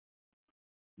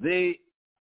 the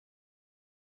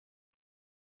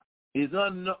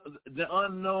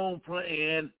unknown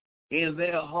plan in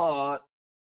their heart,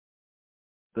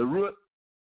 the root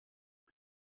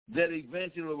that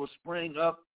eventually will spring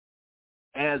up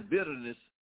as bitterness.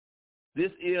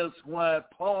 This is why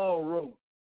Paul wrote,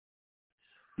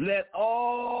 let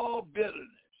all bitterness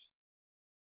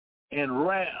and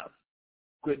wrath,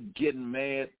 quit getting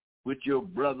mad with your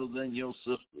brothers and your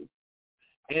sisters,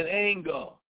 and anger,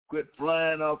 quit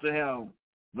flying off the helm.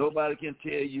 Nobody can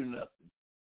tell you nothing.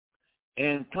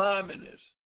 And clamminess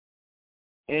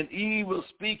and evil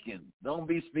speaking. Don't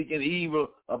be speaking evil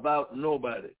about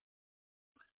nobody.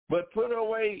 But put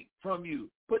away from you.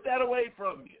 Put that away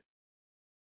from you.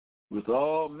 With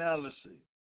all malice.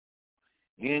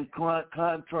 In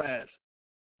contrast,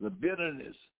 the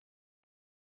bitterness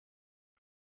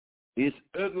is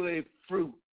ugly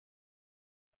fruit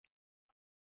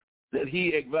that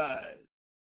he advised.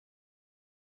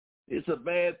 It's a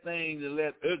bad thing to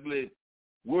let ugly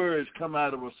words come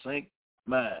out of a saint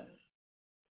mind.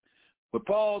 But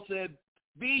Paul said,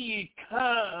 be ye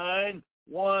kind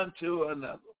one to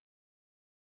another.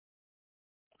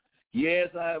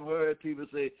 Yes, I've heard people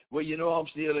say, well, you know, I'm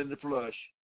still in the flesh.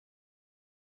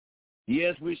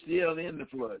 Yes, we're still in the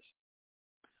flesh.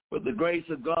 But the grace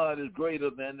of God is greater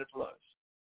than the flesh.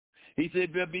 He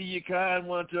said, be ye kind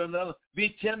one to another.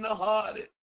 Be tender-hearted.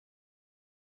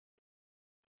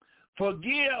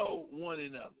 Forgive one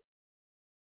another.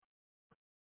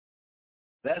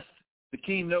 That's the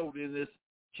keynote in this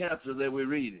chapter that we're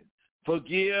reading.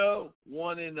 Forgive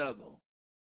one another.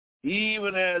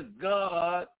 Even as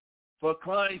God, for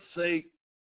Christ's sake,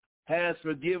 has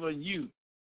forgiven you.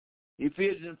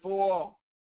 Ephesians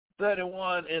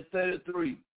 4:31 and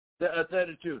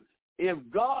 32. If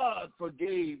God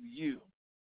forgave you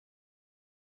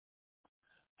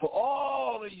for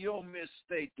all of your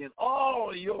mistakes and all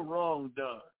of your wrong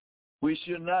done, we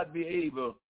should not be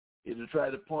able to try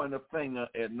to point a finger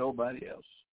at nobody else.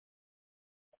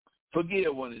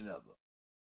 Forgive one another.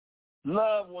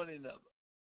 Love one another.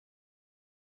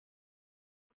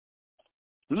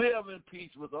 Live in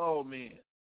peace with all men,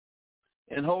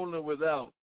 and wholly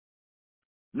without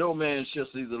no man shall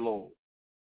see the Lord.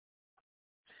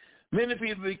 Many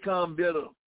people become bitter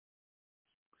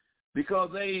because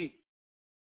they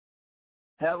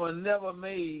have never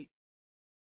made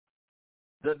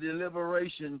the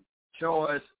deliberation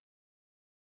choice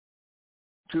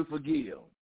to forgive.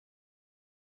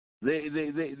 They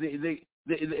live in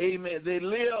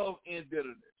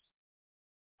bitterness.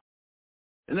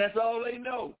 And that's all they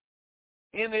know.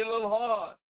 In their little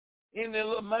heart, in their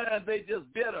little mind, they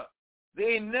just bitter.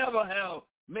 They never have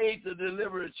made the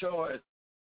deliberate choice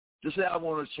to say, I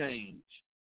want to change.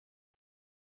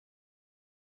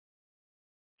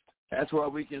 That's why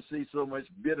we can see so much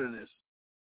bitterness,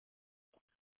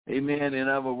 amen, in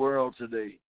our world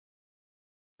today.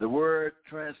 The word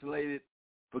translated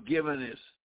forgiveness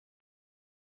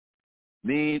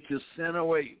means to send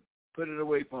away, put it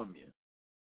away from you.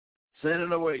 Send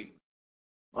it away.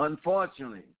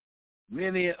 Unfortunately,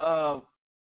 many of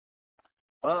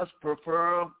us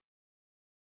prefer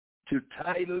to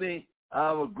tightly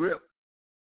our grip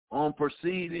on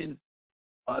perceiving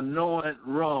or knowing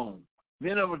wrong.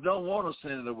 Many of us don't want to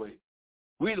send it away.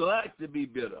 We like to be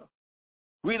bitter.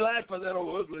 We like for that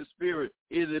old ugly spirit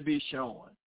to be shown.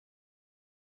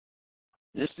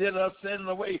 Instead of sending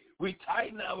it away, we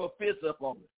tighten our fists up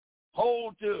on it.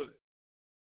 Hold to it.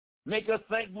 Make us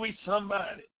think we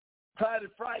somebody. Try to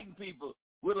frighten people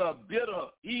with a bitter,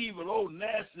 evil, old,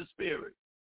 nasty spirit.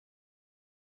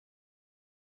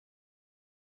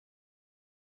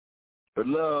 But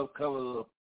love covers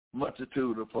a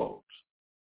multitude of faults.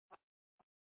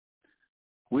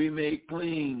 We may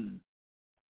cling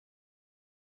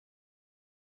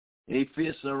a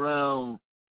fist around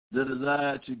the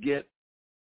desire to get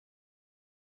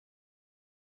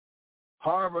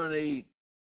harbor a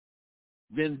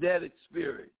vindictive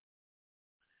spirit.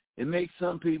 It makes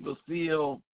some people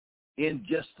feel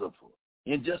injustified.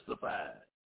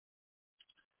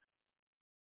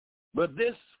 But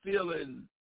this feeling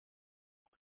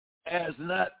as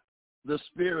not the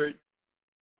spirit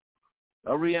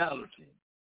of reality.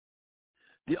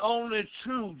 The only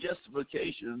true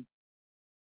justification,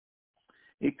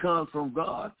 it comes from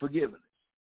God, forgiveness.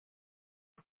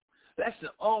 That's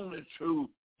the only true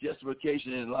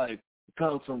justification in life. It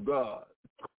comes from God.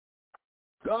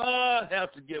 God has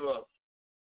to give us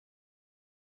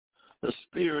the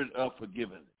spirit of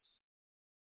forgiveness.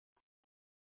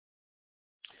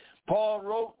 Paul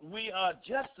wrote, we are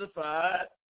justified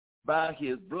by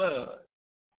his blood.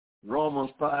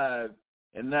 Romans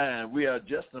 5:9, we are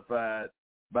justified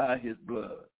by his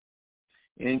blood.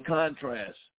 In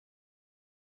contrast,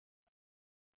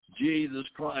 Jesus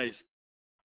Christ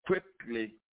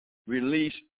quickly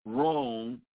released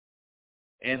wrong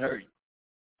and hurt.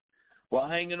 While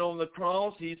hanging on the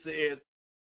cross, he said,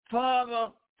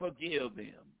 Father, forgive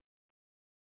them,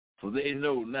 for they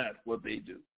know not what they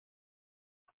do.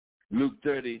 Luke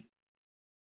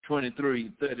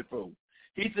 30:23-34.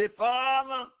 He said,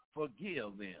 Father,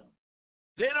 forgive them.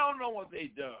 They don't know what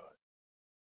they've done.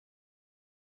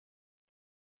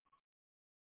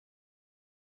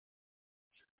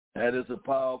 That is a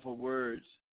powerful words.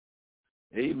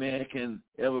 Amen. Can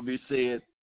ever be said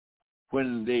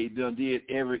when they done did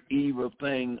every evil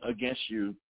thing against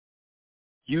you.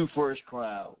 You first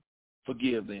cry out,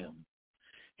 forgive them.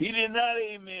 He did not,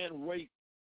 amen, wait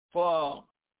for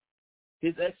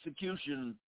his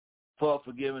execution for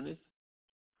forgiveness.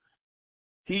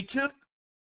 He took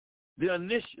the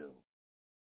initial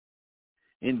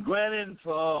in granting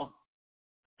for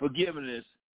forgiveness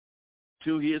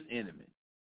to his enemy.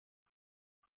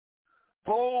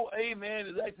 For, amen,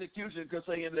 his execution could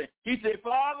say in there, he said,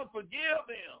 Father, forgive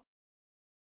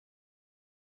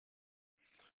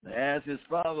them. As his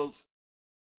fathers,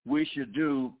 we should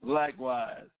do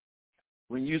likewise.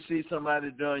 When you see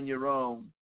somebody done you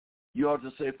wrong, you ought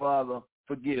to say, Father,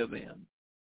 forgive them.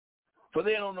 For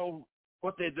they don't know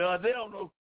what they've done. They don't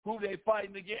know who they're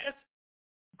fighting against.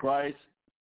 Christ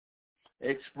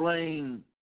explained.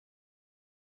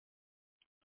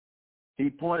 He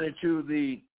pointed to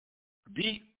the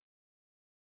deep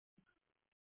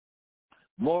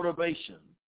motivation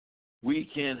we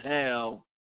can have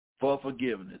for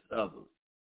forgiveness others.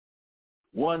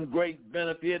 One great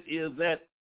benefit is that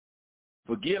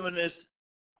forgiveness,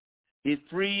 it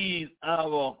frees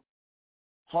our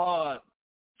heart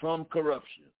from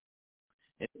corruption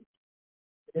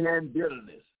and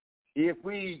bitterness. If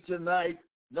we tonight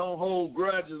don't hold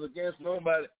grudges against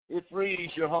nobody, it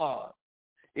frees your heart.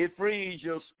 It frees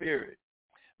your spirit.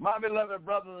 My beloved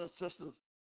brothers and sisters,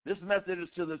 this message is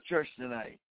to the church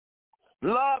tonight.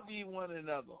 Love ye one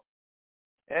another,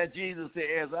 as Jesus said,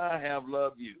 as I have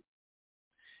loved you.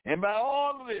 And by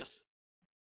all of this,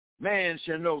 man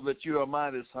shall know that you are my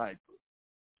disciples,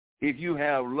 if you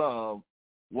have love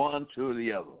one to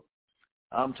the other.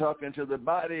 I'm talking to the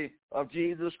body of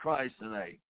Jesus Christ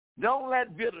tonight. Don't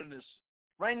let bitterness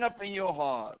spring up in your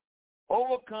heart.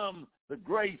 Overcome the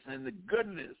grace and the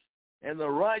goodness and the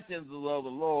righteousness of the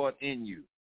Lord in you.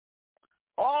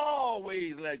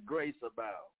 Always let grace abound.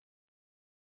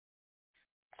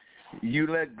 You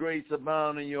let grace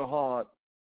abound in your heart,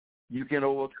 you can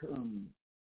overcome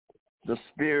the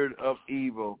spirit of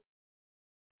evil.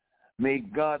 May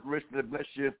God richly bless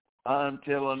you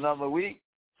until another week.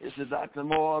 This is Dr.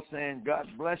 Moore saying God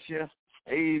bless you.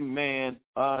 Amen.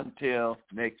 Until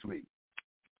next week.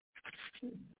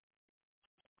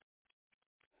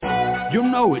 You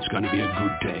know it's going to be a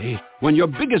good day when your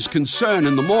biggest concern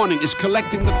in the morning is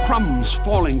collecting the crumbs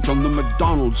falling from the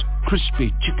McDonald's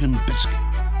crispy chicken biscuit.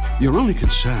 Your only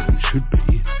concern should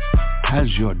be, has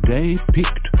your day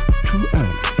peaked too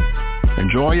early?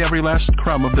 Enjoy every last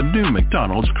crumb of the new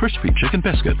McDonald's crispy chicken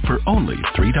biscuit for only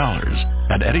 $3.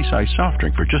 Add any size soft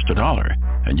drink for just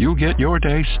 $1, and you'll get your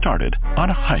day started on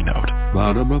a high note.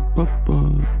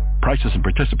 Ba-da-ba-ba-ba. Prices and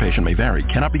participation may vary.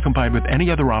 Cannot be combined with any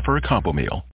other offer or combo meal.